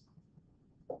hypophysis.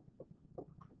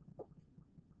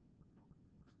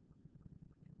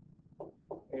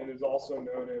 also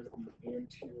known as the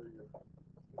anterior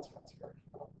pituitary.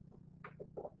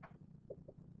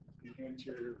 The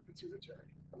anterior pituitary.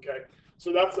 Okay,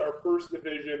 so that's our first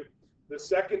division. The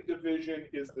second division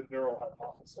is the neural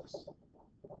hypophysis.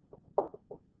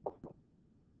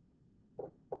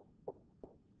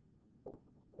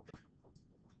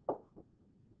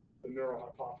 The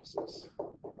neural hypophysis.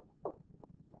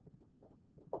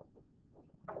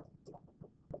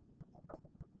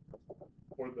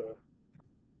 Or the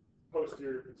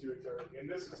posterior pituitary, and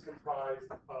this is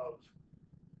comprised of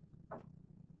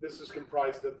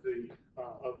the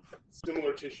of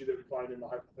similar tissue that we find in the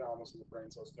hypothalamus and the brain,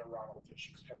 so it's neuronal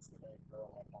tissues, hence the name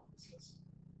neural hypophysis.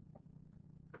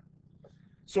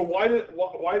 So why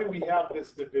do we have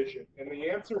this division? And the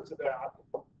answer to that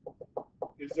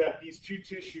is that these two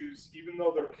tissues, even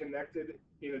though they're connected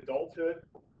in adulthood,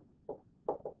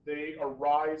 they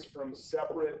arise from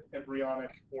separate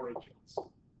embryonic origins.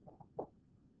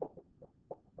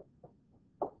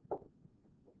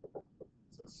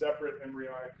 Separate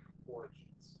embryonic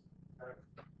origins. Okay?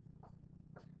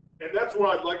 And that's where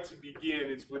I'd like to begin,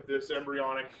 is with this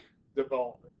embryonic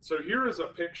development. So here is a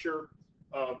picture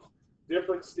of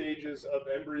different stages of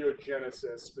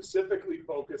embryogenesis, specifically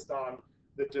focused on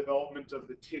the development of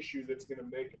the tissue that's going to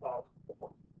make up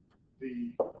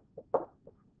the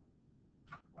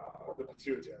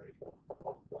pituitary.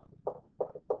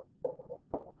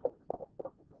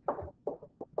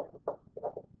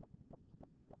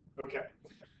 Okay.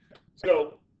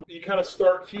 So you kind of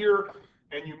start here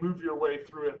and you move your way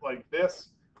through it like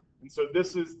this. And so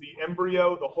this is the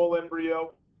embryo, the whole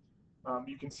embryo.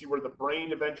 You can see where the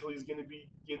brain eventually is going to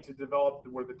begin to develop,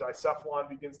 where the dicephalon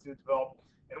begins to develop.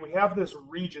 And we have this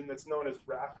region that's known as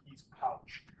Rathke's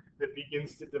pouch that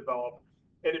begins to develop.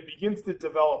 And it begins to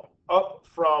develop up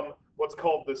from what's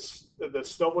called the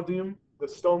stomodium, the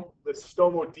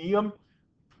stomodium,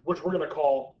 which we're going to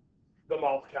call the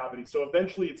mouth cavity. So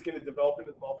eventually it's going to develop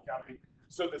into the mouth cavity.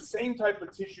 So the same type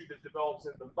of tissue that develops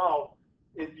in the mouth,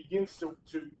 it begins to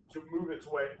move its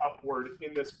way upward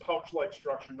in this pouch-like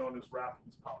structure known as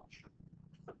Rathke's pouch.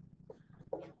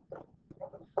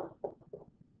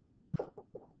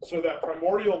 So that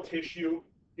primordial tissue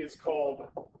is called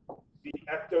the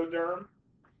ectoderm,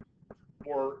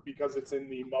 or because it's in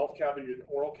the mouth cavity or the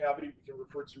oral cavity, we can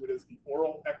refer to it as the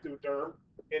oral ectoderm,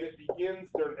 and it begins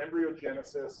during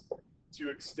embryogenesis to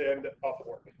extend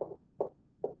upward.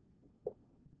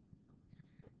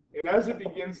 And as it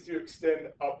begins to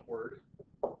extend upward,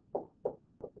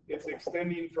 it's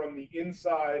extending from the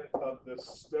inside of the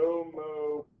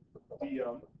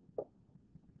stomodium,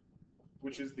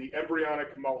 which is the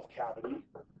embryonic mouth cavity.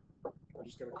 I'm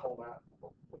just going to call that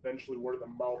eventually where the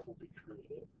mouth will be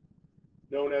created,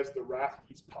 known as the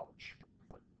Rathke's pouch.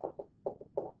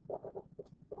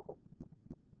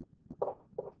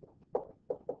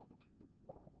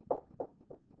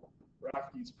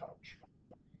 Rathke's pouch.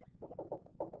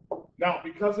 Now,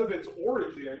 because of its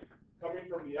origin, coming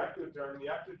from the ectoderm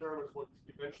is what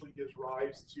eventually gives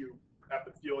rise to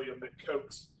epithelium that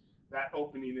coats that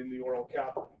opening in the oral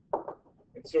cavity.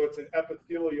 And so it's an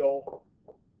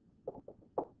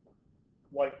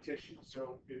epithelial-like tissue.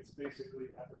 So it's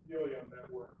basically epithelium that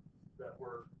we're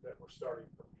starting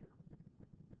from here.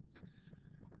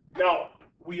 Now,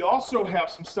 we also have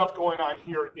some stuff going on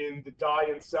here in the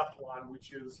diencephalon,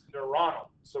 which is neuronal.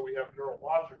 So we have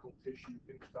neurological tissue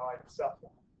in the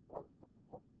diencephalon.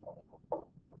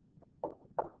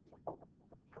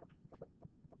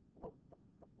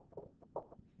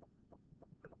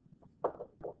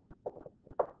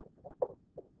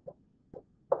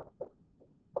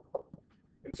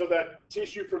 And so that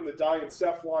tissue from the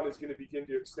diencephalon is going to begin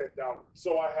to extend downward.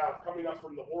 So I have coming up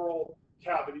from the oral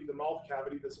cavity, the mouth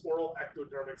cavity, this oral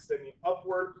ectoderm extending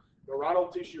upward, neuronal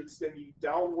tissue extending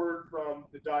downward from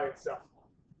the diencephalon.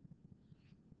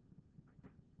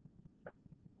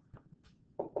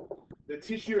 The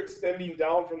tissue extending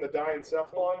down from the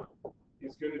diencephalon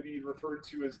is going to be referred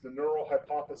to as the neural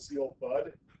hypophyseal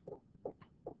bud.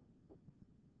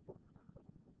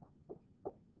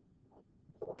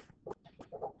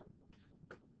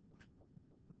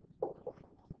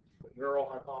 The neural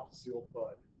hypophyseal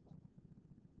bud.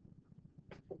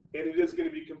 And it is going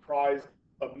to be comprised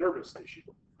of nervous tissue.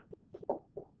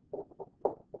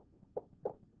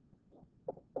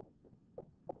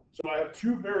 So I have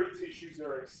two buried tissues that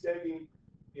are extending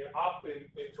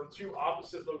from two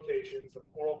opposite locations, the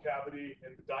oral cavity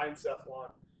and the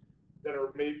diencephalon, that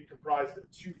are maybe comprised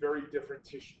of two very different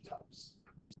tissue types.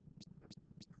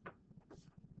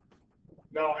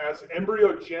 Now, as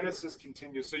embryogenesis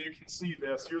continues, so you can see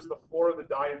this, here's the floor of the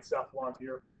diencephalon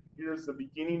here. Here's the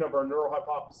beginning of our neural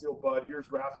hypophyseal bud. Here's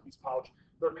Rathke's pouch.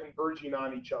 they're converging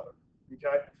on each other.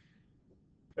 Okay.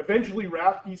 Eventually,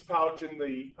 Rathke's pouch and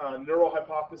the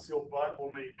neurohypophyseal bud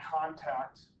will make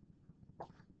contact,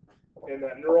 and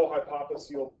that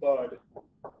neurohypophyseal bud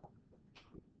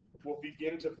will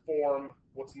begin to form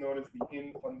what's known as the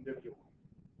infundibulum.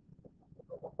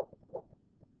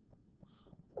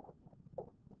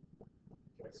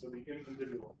 Okay, so the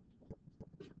infundibulum.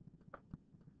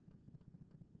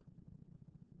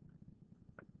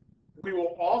 We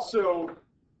will also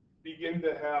begin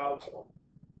to have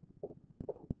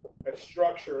a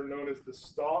structure known as the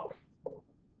stalk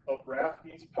of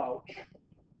Rathke's pouch.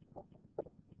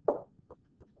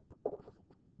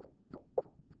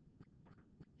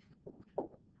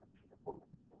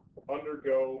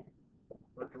 Undergo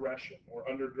regression or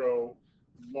undergo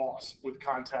loss with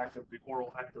contact of the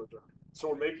oral ectoderm. So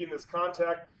we're making this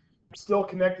contact, still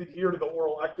connected here to the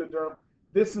oral ectoderm.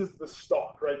 This is the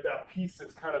stalk, right? That piece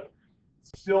that's kind of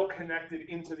still connected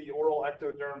into the oral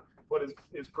ectoderm, but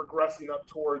is progressing up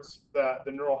towards the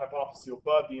neurohypophyseal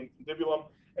bud, the infundibulum.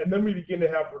 And then we begin to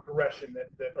have regression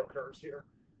that occurs here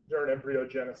during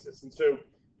embryogenesis. And so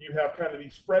you have kind of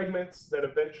these fragments that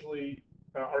eventually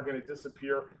are going to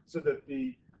disappear so that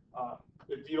the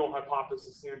adrenal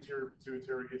hypophysis, the anterior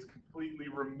pituitary, is completely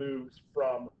removed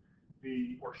from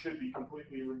or should be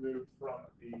completely removed from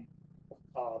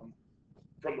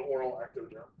the oral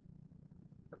ectoderm.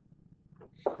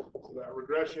 So that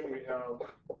regression, we have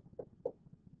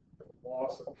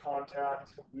loss of contact,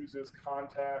 loses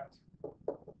contact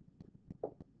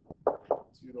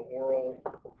to the oral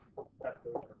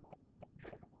ectoderm.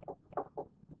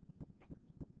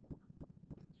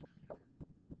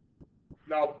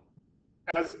 Now,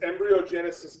 as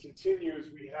embryogenesis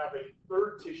continues, we have a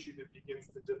third tissue that begins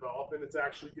to develop, and it's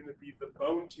actually going to be the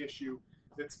bone tissue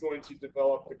that's going to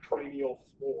develop the cranial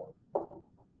floor.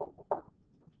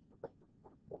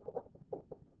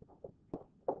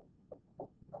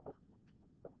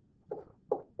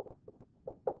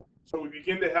 So we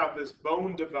begin to have this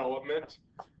bone development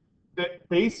that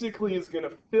basically is going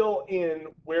to fill in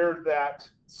where that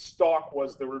stalk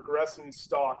was, the regressing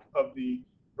stalk of the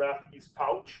Rathke's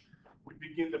pouch. We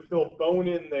begin to fill bone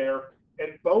in there,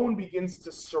 and bone begins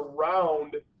to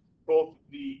surround both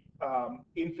the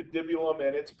infundibulum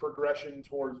and its progression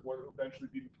towards what will eventually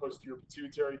be the posterior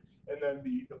pituitary, and then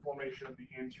the formation of the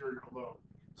anterior lobe.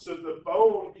 So the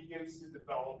bone begins to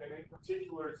develop, and in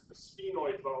particular, it's the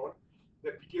sphenoid bone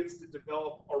that begins to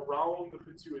develop around the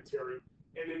pituitary.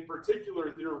 And in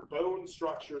particular, there are bone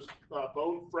structures,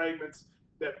 bone fragments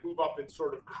that move up and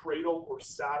sort of cradle or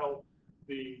saddle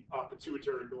the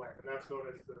pituitary gland, and that's known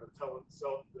as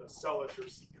the sellish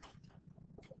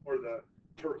or the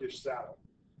Turkish saddle.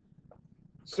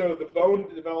 So the bone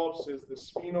develops as the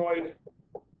sphenoid.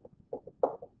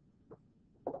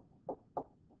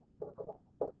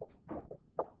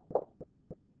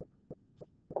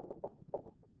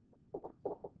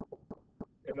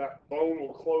 And that bone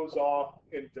will close off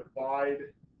and divide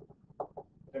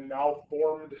the now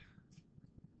formed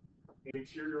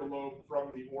anterior lobe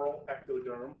from the oral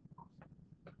ectoderm.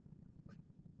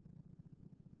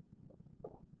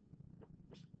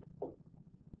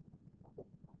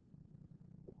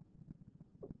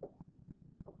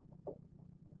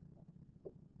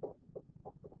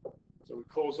 So we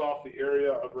close off the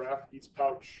area of Rathke's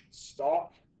pouch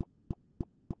stalk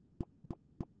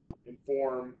and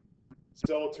form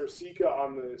sella turcica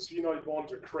on the sphenoid bone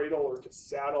to cradle or to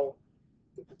saddle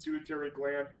the pituitary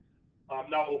gland.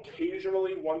 Now,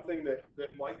 occasionally, one thing that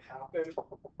might happen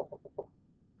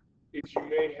is you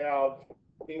may have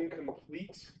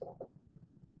incomplete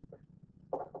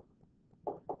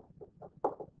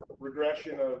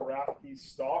regression of Rathke's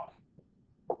stalk,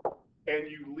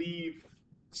 and you leave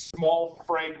small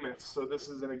fragments. So this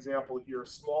is an example here,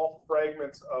 small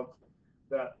fragments of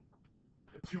that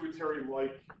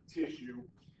pituitary-like tissue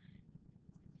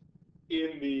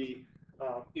in the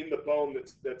bone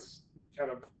that's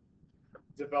kind of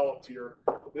developed here.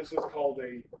 This is called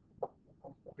a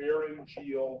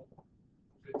pharyngeal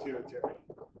pituitary.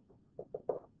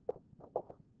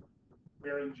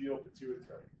 Pharyngeal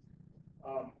pituitary.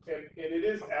 And it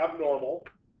is abnormal,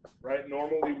 right?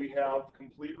 Normally we have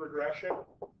complete regression.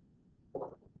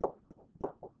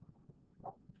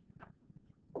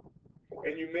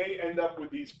 And you may end up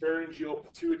with these pharyngeal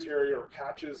pituitary or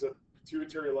patches of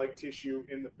pituitary-like tissue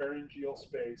in the pharyngeal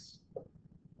space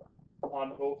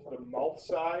on both the mouth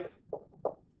side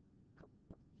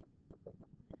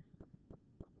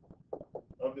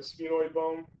of the sphenoid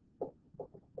bone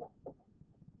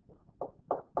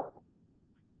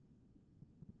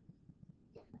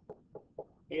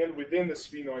and within the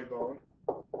sphenoid bone.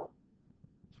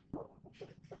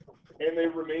 and they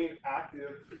remain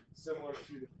active, similar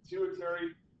to the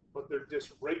pituitary, but they're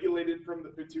dysregulated from the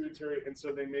pituitary, and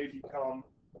so they may become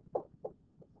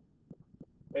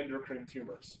endocrine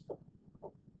tumors,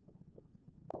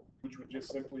 which would just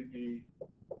simply be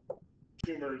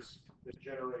tumors that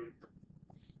generate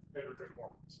endocrine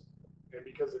hormones. And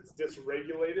because it's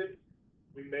dysregulated,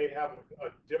 we may have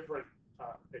a different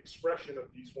expression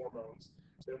of these hormones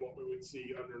than what we would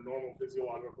see under normal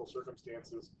physiological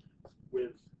circumstances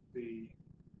with the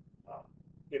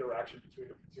interaction between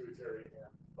the pituitary and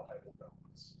the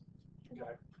hypothalamus.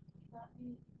 Okay.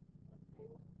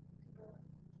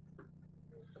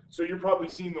 So you're probably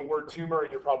seeing the word tumor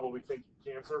and you're probably thinking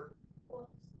cancer.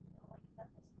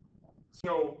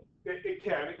 So it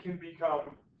can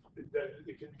become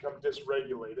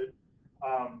dysregulated.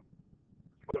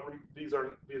 But these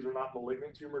are not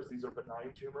malignant tumors; these are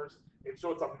benign tumors, and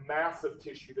so it's a massive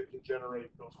tissue that can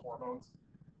generate those hormones.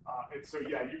 And so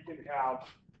yeah, you can have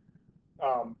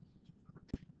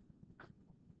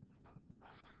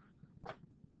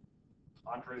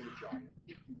Andre the Giant,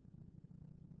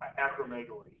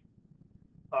 acromegaly.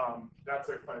 That's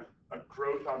a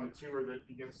growth on the tumor that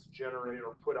begins to generate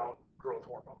or put out growth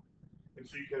hormone. And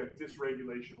so you get a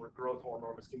dysregulation where growth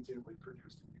hormone is continually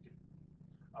produced, and you can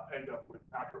end up with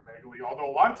acromegaly. Although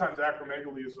a lot of times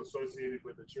acromegaly is associated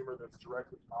with a tumor that's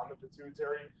directly on the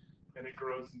pituitary, and it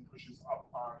grows and pushes up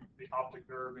on the optic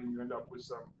nerve, and you end up with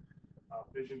some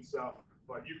vision stuff.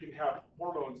 But you can have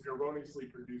hormones erroneously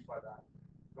produced by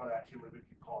that tumor that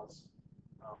can cause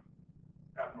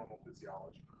abnormal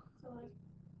physiology.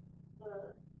 So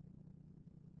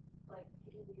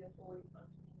it can be a fully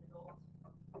functioning adult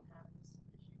and have this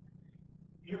issue.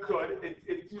 You could.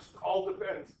 It just all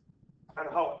depends on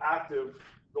how active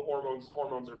the hormones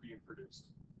are being produced.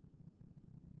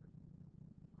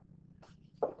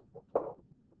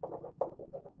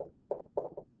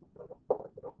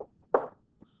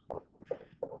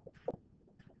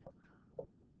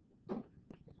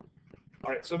 All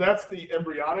right, so that's the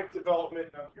embryonic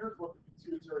development. Now here's what the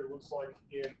pituitary looks like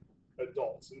in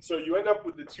adults. And so you end up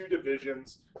with the two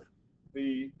divisions,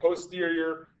 the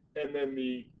posterior and then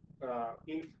the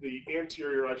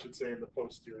anterior, I should say, and the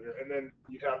posterior. And then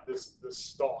you have this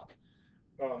stalk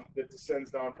that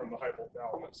descends down from the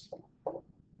hypothalamus.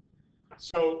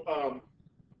 So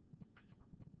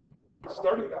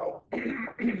starting out,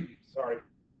 sorry.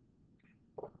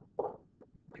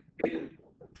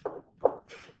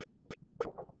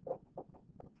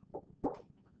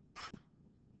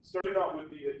 Starting out with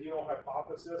the adrenal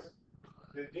hypophysis.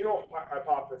 The adrenal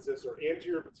hypophysis, or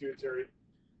anterior pituitary,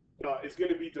 is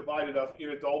going to be divided up in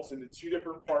adults into two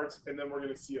different parts, and then we're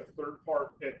going to see a third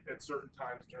part at certain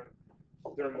times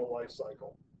during the life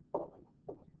cycle.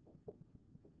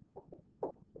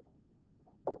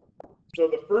 So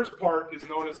the first part is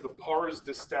known as the pars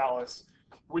distalis,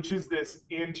 which is this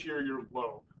anterior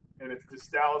lobe, and it's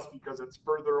distalis because it's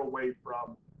further away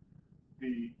from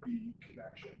the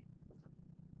connection.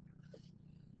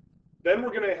 Then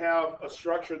we're going to have a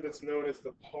structure that's known as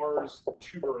the pars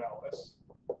tuberalis.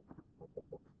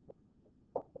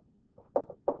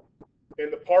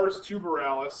 And the pars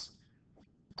tuberalis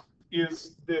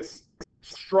is this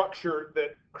structure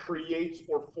that creates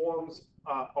or forms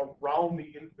around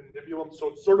the infundibulum. So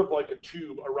it's sort of like a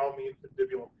tube around the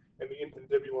infundibulum, and the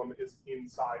infundibulum is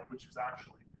inside, which is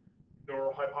actually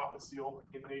neurohypophyseal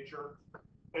in nature.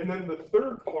 And then the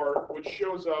third part, which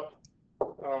shows up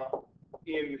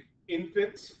in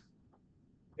infants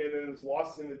and then is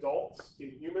lost in adults,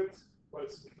 in humans, but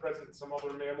it's present in some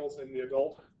other mammals in the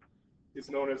adult, is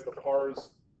known as the pars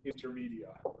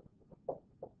intermedia.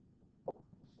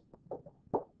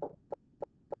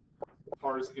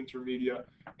 Pars intermedia.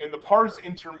 And the pars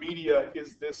intermedia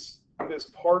is this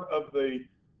part of the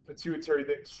pituitary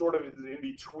that sort of is in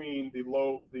between the two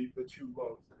lobes, the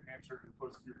anterior and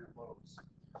posterior lobes.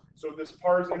 So this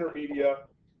pars intermedia,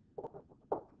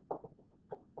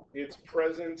 it's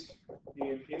present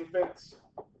in infants,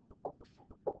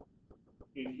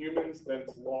 in humans, then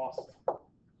it's lost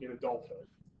in adulthood.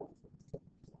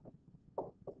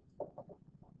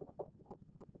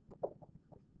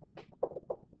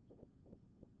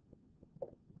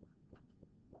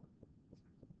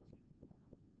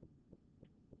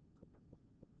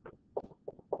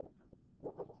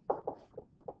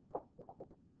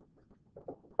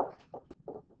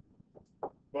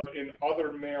 But in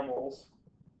other mammals,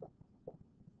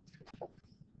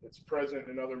 it's present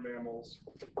in other mammals,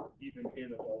 even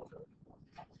in adulthood.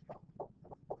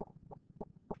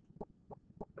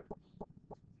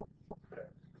 Okay.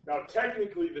 Now,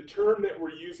 technically, the term that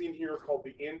we're using here, called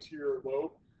the anterior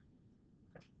lobe,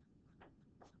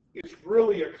 is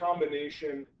really a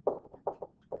combination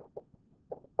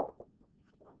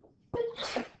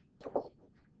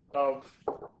of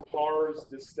pars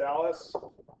distalis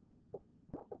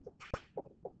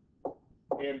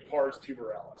and pars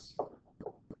tuberalis.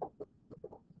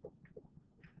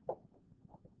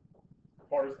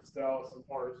 Pars distalis and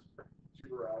pars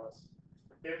tuberalis.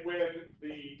 And when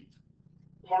the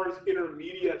pars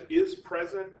intermediate is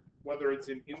present, whether it's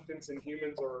in infants and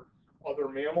humans or other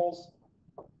mammals,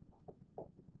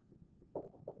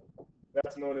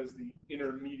 that's known as the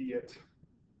intermediate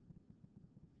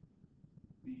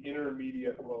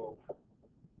lobe.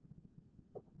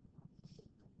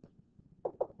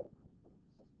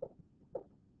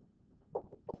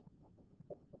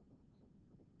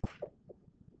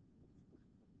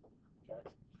 Okay.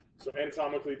 So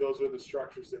anatomically, those are the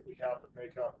structures that we have that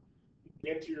make up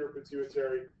the anterior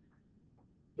pituitary.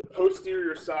 The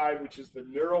posterior side, which is the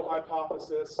neural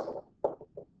hypophysis,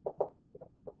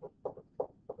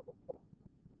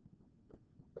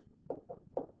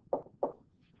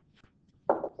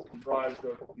 is comprised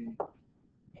of the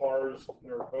pars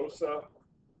nervosa,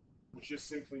 which just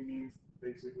simply means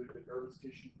basically the nervous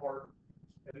tissue part,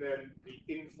 and then the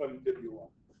infundibulum.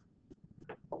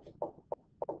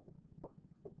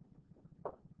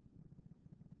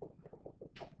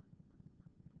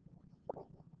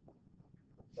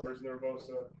 Pars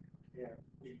nervosa and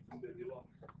infundibulum.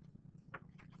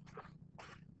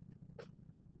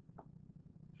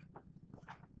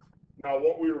 Now,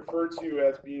 what we refer to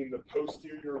as being the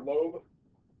posterior lobe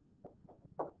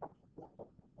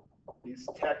is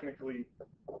technically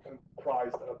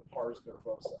comprised of pars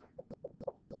nervosa.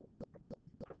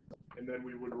 And then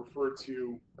we would refer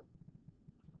to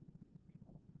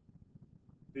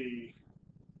the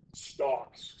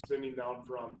stalks extending down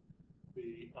from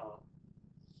the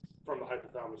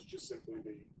hypothalamus, just simply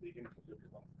the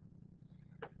infundibulum.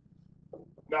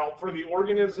 Now, for the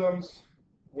organisms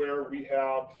where we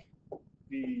have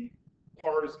the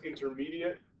pars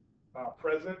intermediate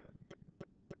present,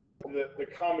 the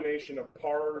combination of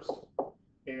pars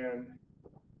and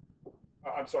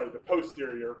the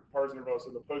posterior, pars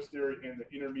nervosa, the posterior and the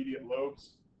intermediate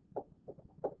lobes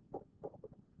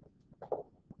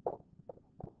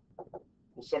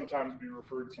will sometimes be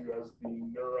referred to as the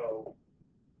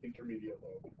neuro-intermediate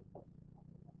lobe.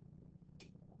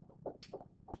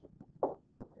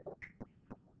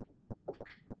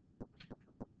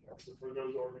 So for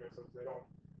those organisms, they don't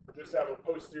just have a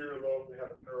posterior lobe, they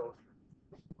have a neuro.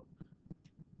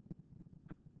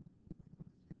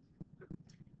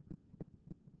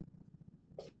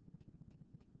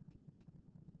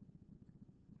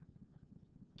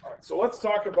 All right, so let's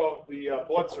talk about the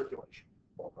blood circulation.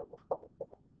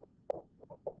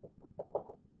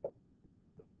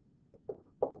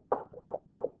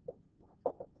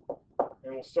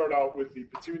 And we'll start out with the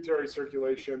pituitary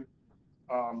circulation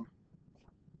on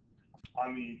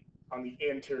the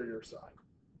anterior side.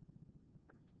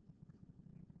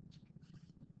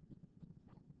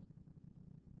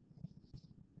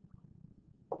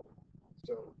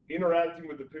 So interacting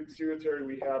with the pituitary,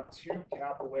 we have two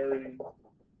capillary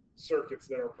circuits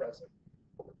that are present.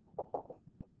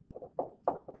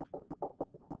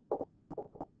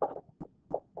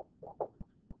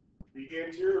 The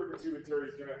anterior pituitary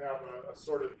is going to have a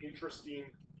sort of interesting,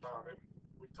 and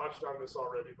we touched on this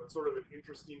already, but sort of an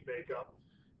interesting makeup.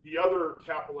 The other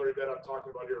capillary that I'm talking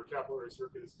about here, capillary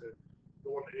circuit, is the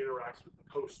one that interacts with the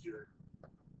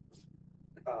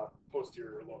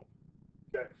posterior lobe.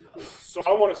 Okay, so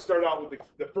I want to start out with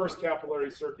the first capillary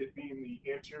circuit being the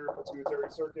anterior pituitary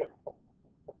circuit.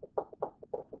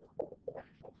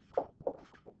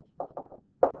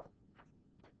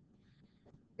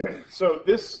 So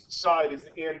this side is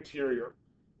the anterior.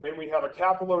 Then we have a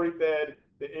capillary bed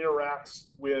that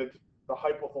interacts with the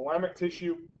hypothalamic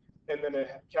tissue, and then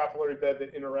a capillary bed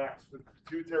that interacts with the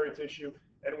pituitary tissue,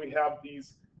 and we have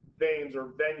these veins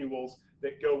or venules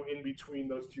that go in between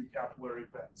those two capillary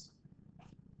beds.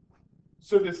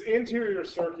 So this anterior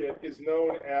circuit is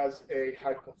known as a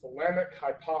hypothalamic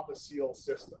hypophyseal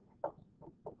system.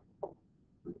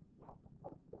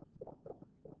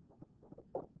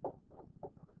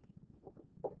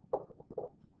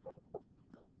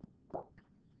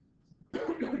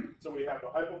 So we have the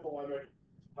hypothalamic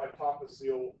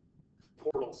hypophyseal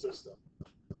portal system,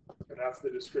 and that's the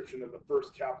description of the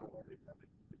first capillary bed.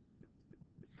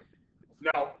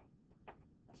 Now,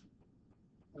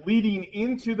 leading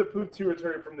into the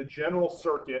pituitary from the general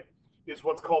circuit is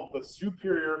what's called the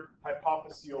superior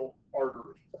hypophyseal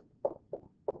artery.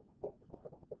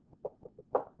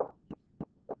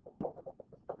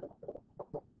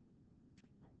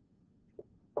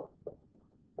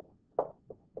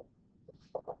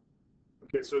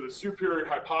 So the superior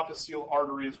hypophyseal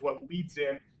artery is what leads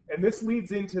in, and this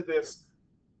leads into this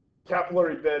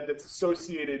capillary bed that's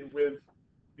associated with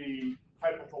the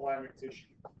hypothalamic tissue.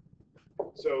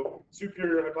 So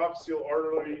superior hypophyseal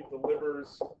artery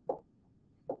delivers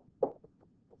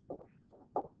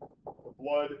the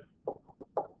blood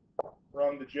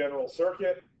from the general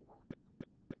circuit,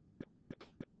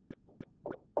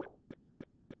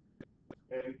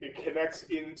 and it connects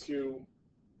into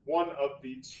one of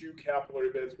the two capillary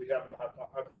beds we have in the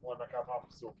hypothalamic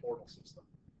hypophyseal portal system.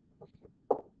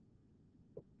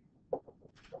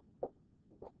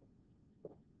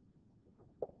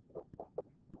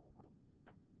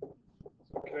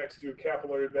 So it connects to a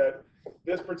capillary bed.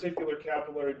 This particular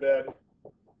capillary bed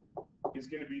is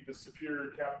going to be the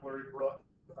superior capillary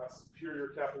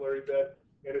bed,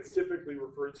 and it's typically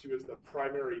referred to as the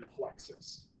primary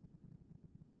plexus.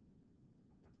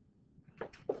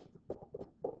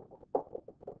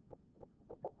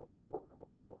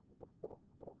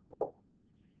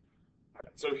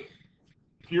 So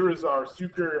here is our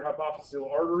superior hypophyseal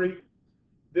artery.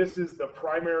 This is the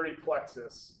primary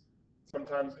plexus.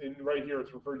 Sometimes right here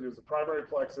it's referred to as the primary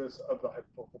plexus of the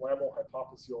hypothalamal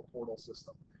hypophyseal portal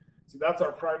system. So that's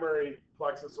our primary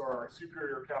plexus, or our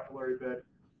superior capillary bed.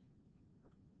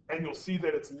 And you'll see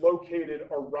that it's located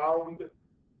around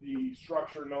the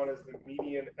structure known as the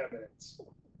median eminence.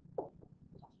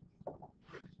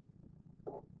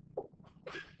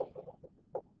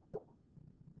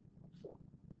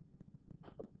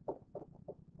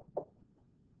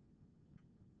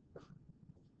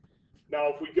 Now,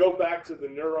 if we go back to the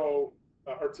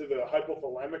to the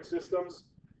hypothalamic systems,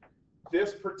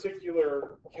 this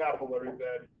particular capillary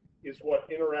bed is what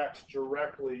interacts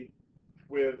directly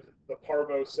with the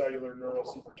parvocellular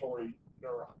neurosecretory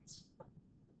neurons.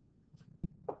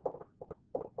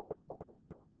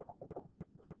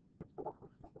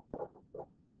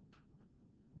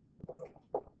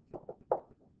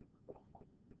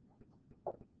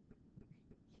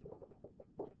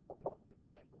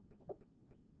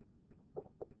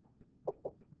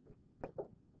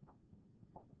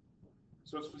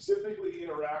 So it specifically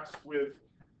interacts with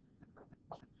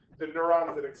the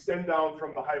neurons that extend down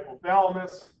from the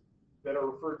hypothalamus that are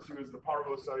referred to as the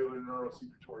parvocellular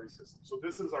neurosecretory system. So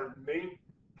this is our main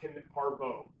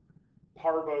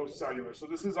parvocellular. So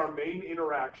this is our main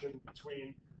interaction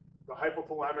between the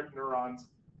hypothalamic neurons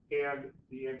and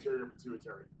the anterior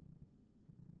pituitary.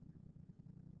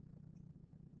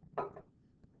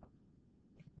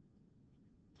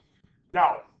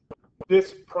 Now,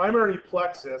 this primary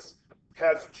plexus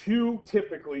has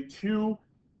typically two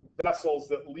vessels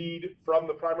that lead from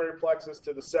the primary plexus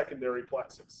to the secondary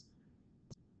plexus.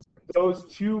 Those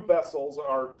two vessels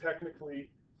are technically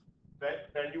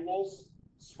venules,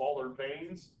 smaller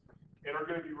veins, and are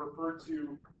going to be referred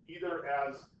to either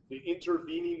as the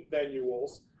intervening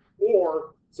venules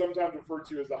or sometimes referred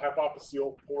to as the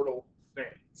hypophyseal portal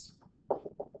veins.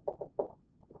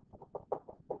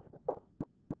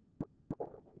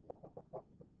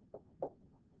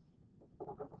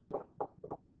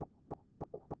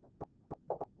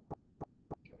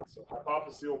 So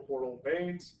hypophyseal portal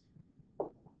veins.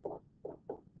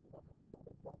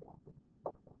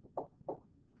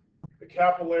 The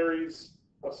capillaries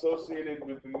associated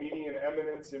with the median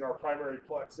eminence in our primary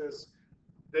plexus,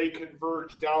 they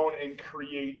converge down and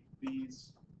create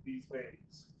these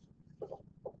veins.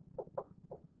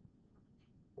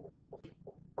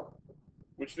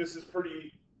 Which this is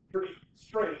pretty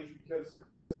strange, because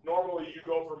normally you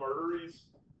go from arteries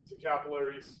to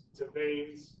capillaries to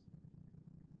veins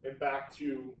and back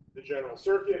to the general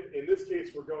circuit. In this case,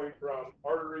 we're going from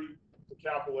artery to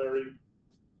capillary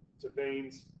to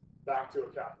veins back to a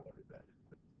capillary bed,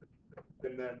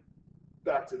 and then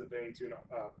back to the vein to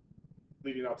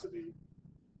leading out to the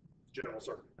general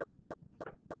circuit.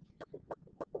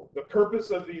 The purpose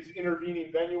of these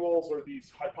intervening venules, or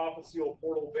these hypophyseal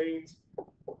portal veins,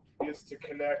 is to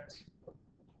connect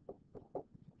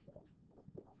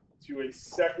to a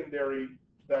secondary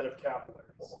bed of capillaries.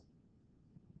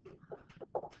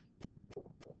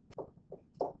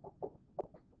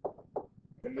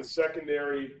 And the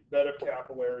secondary bed of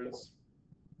capillaries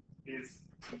is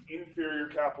the inferior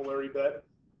capillary bed.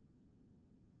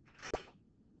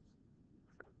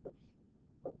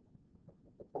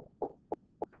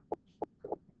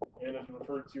 And is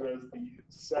referred to as the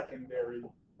secondary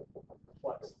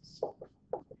plexus.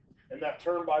 And that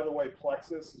term, by the way,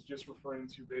 plexus, is just referring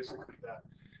to basically that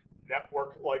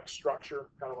network-like structure,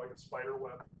 kind of like a spider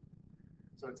web.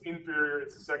 So it's inferior,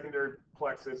 it's a secondary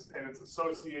plexus, and it's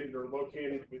associated or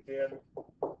located within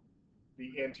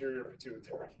the anterior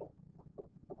pituitary.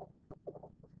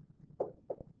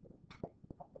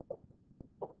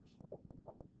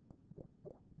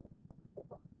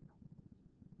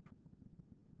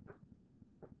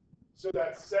 So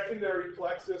that secondary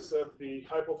plexus of the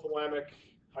hypothalamic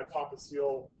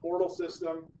hypophyseal portal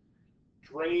system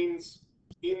drains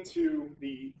into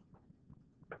the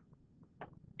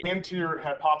anterior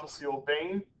hypophyseal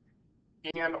vein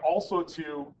and also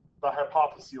to the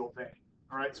hypophyseal vein.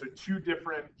 All right, so two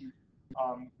different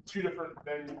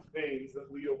veins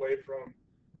that lead away from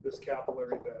this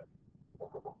capillary bed.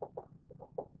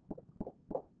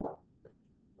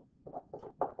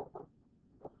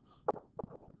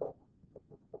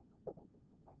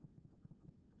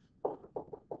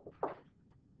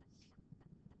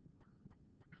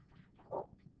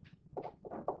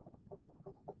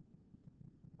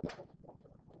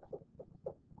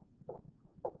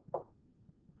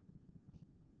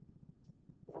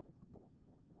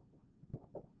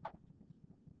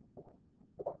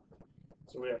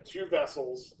 So we have two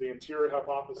vessels, the anterior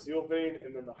hypophyseal vein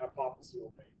and then the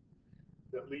hypophyseal vein,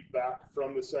 that lead back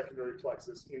from the secondary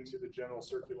plexus into the general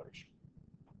circulation.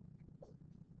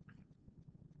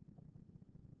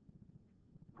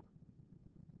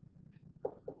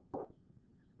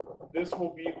 This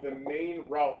will be the main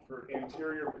route for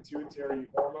anterior pituitary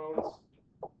hormones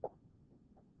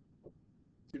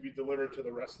to be delivered to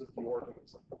the rest of the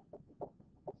organism.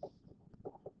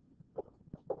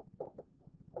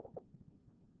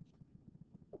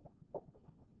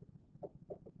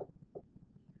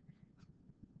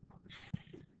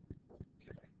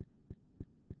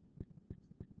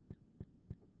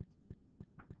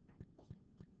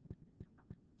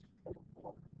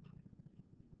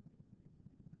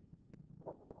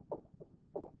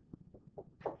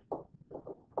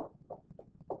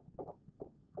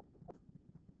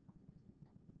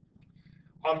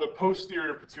 On the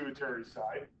posterior pituitary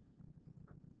side,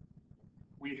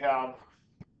 we have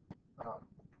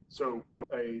so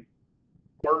a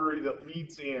artery that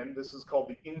leads in. This is called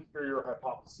the inferior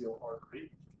hypophyseal artery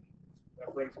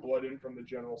that brings blood in from the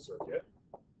general circuit.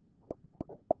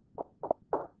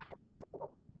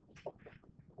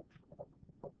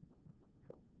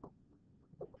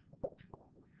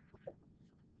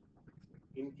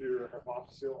 Inferior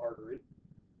hypophyseal artery.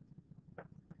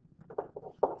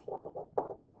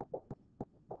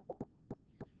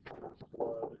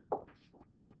 Blood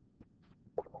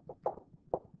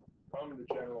from the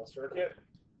general circuit.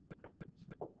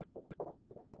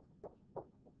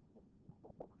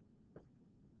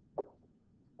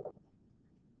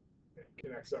 It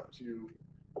connects up to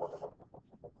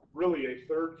really a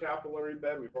third capillary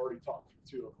bed. We've already talked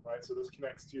through two of them, right? So this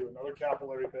connects to another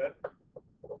capillary bed.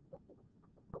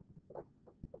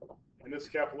 And this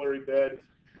capillary bed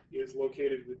is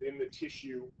located within the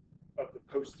tissue of the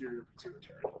posterior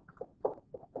pituitary.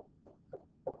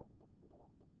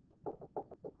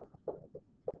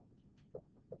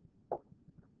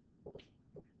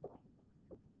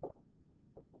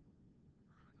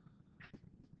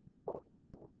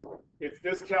 It's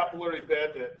this capillary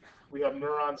bed that we have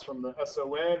neurons from the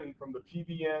SON and from the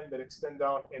PBN that extend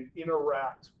out and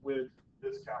interact with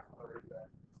this capillary bed.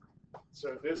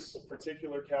 So this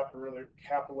particular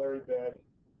capillary bed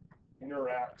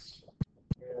interacts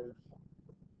with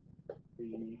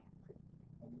the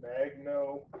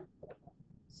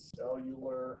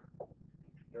magnocellular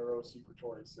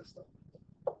neurosecretory system.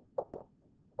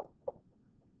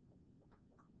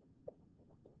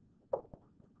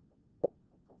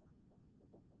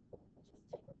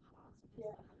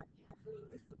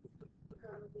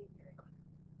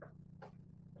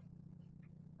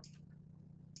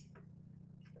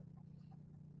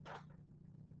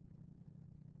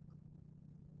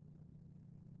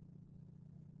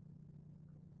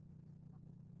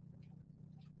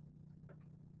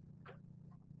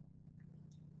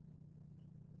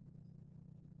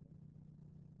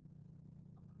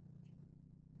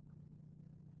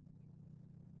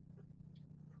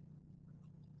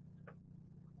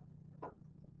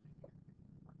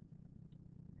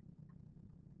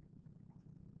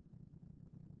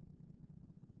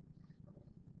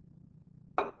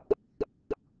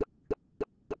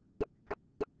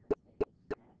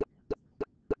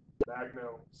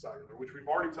 Magnocellular, which we've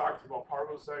already talked about,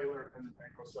 parvocellular and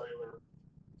magnocellular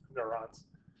neurons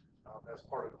as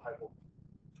part of the hypothalamic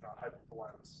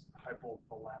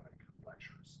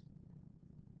lectures.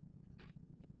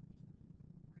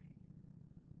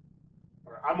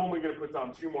 All right, I'm only going to put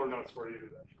down 2 more notes for you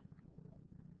today.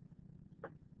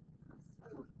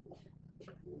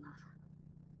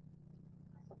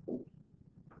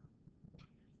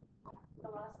 The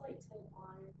last like 10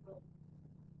 lines, but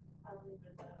I don't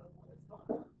even know what's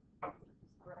going on.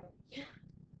 Right.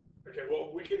 Okay,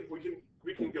 well we can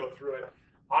go through it.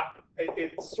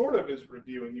 It sort of is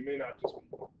reviewing. You may not just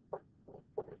be.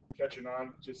 catching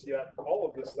on just yet. All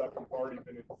of this stuff you've already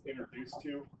been introduced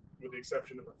to, with the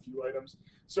exception of a few items.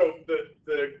 So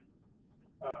the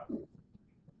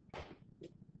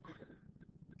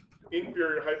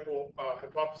inferior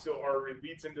hypophyseal artery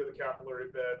leads into the capillary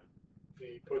bed,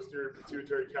 the posterior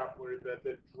pituitary capillary bed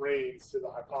that drains to the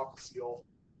hypophyseal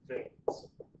veins.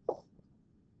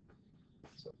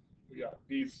 So we got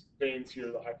these veins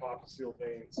here, the hypophyseal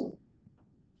veins,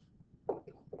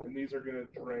 and these are going to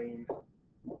drain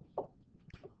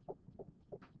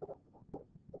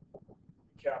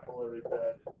capillary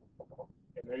bed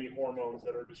and any hormones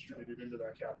that are distributed into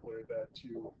that capillary bed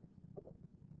to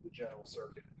the general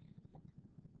circuit.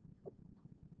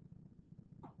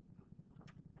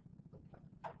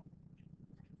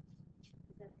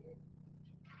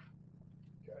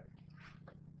 Okay.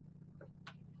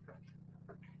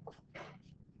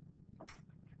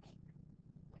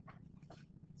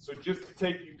 So just to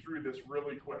take you through this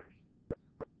really quick,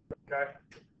 okay?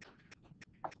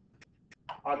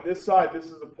 On this side, this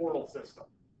is a portal system.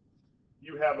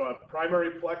 You have a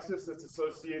primary plexus that's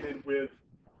associated with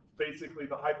basically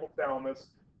the hypothalamus.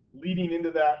 Leading into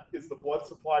that is the blood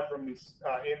supply from the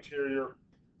superior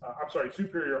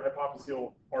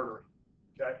hypophyseal artery,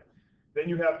 okay? Then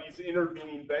you have these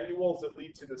intervening venules that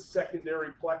lead to the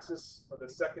secondary plexus, or the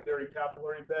secondary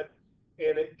capillary bed,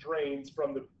 and it drains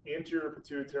from the anterior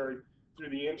pituitary through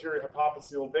the anterior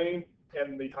hypophyseal vein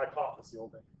and the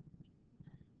hypophyseal vein.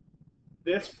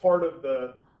 This part of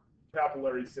the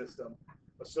capillary system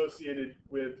associated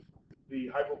with the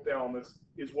hypothalamus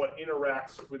is what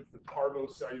interacts with the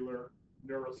parvocellular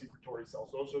neurosecretory cells.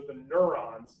 Those are the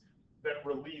neurons that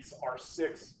release our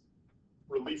 6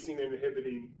 releasing and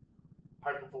inhibiting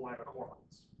hypothalamic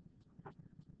hormones.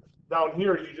 Down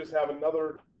here, you just have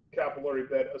another capillary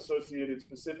bed associated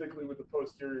specifically with the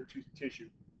posterior tissue.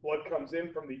 Blood comes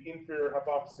in from the inferior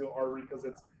hypophyseal artery because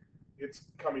it's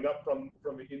coming up from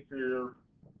the inferior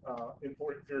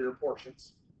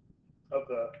portions of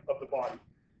the body,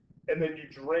 and then you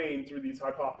drain through these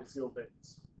hypophyseal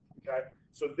veins. Okay,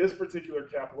 so this particular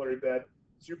capillary bed,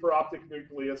 supraoptic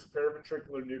nucleus,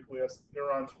 paraventricular nucleus,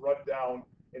 neurons run down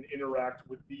and interact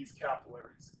with these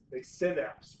capillaries. They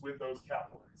synapse with those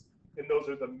capillaries, and those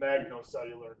are the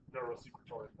magnocellular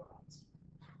neurosecretory neurons.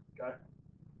 Okay,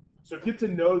 so get to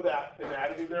know that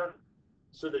anatomy there,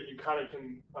 so that you kind of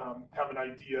can have an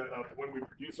idea of when we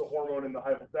produce a hormone in the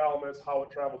hypothalamus, how it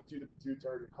travels to the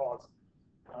pituitary to cause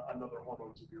another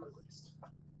hormone to be released.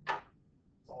 That's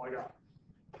all I got.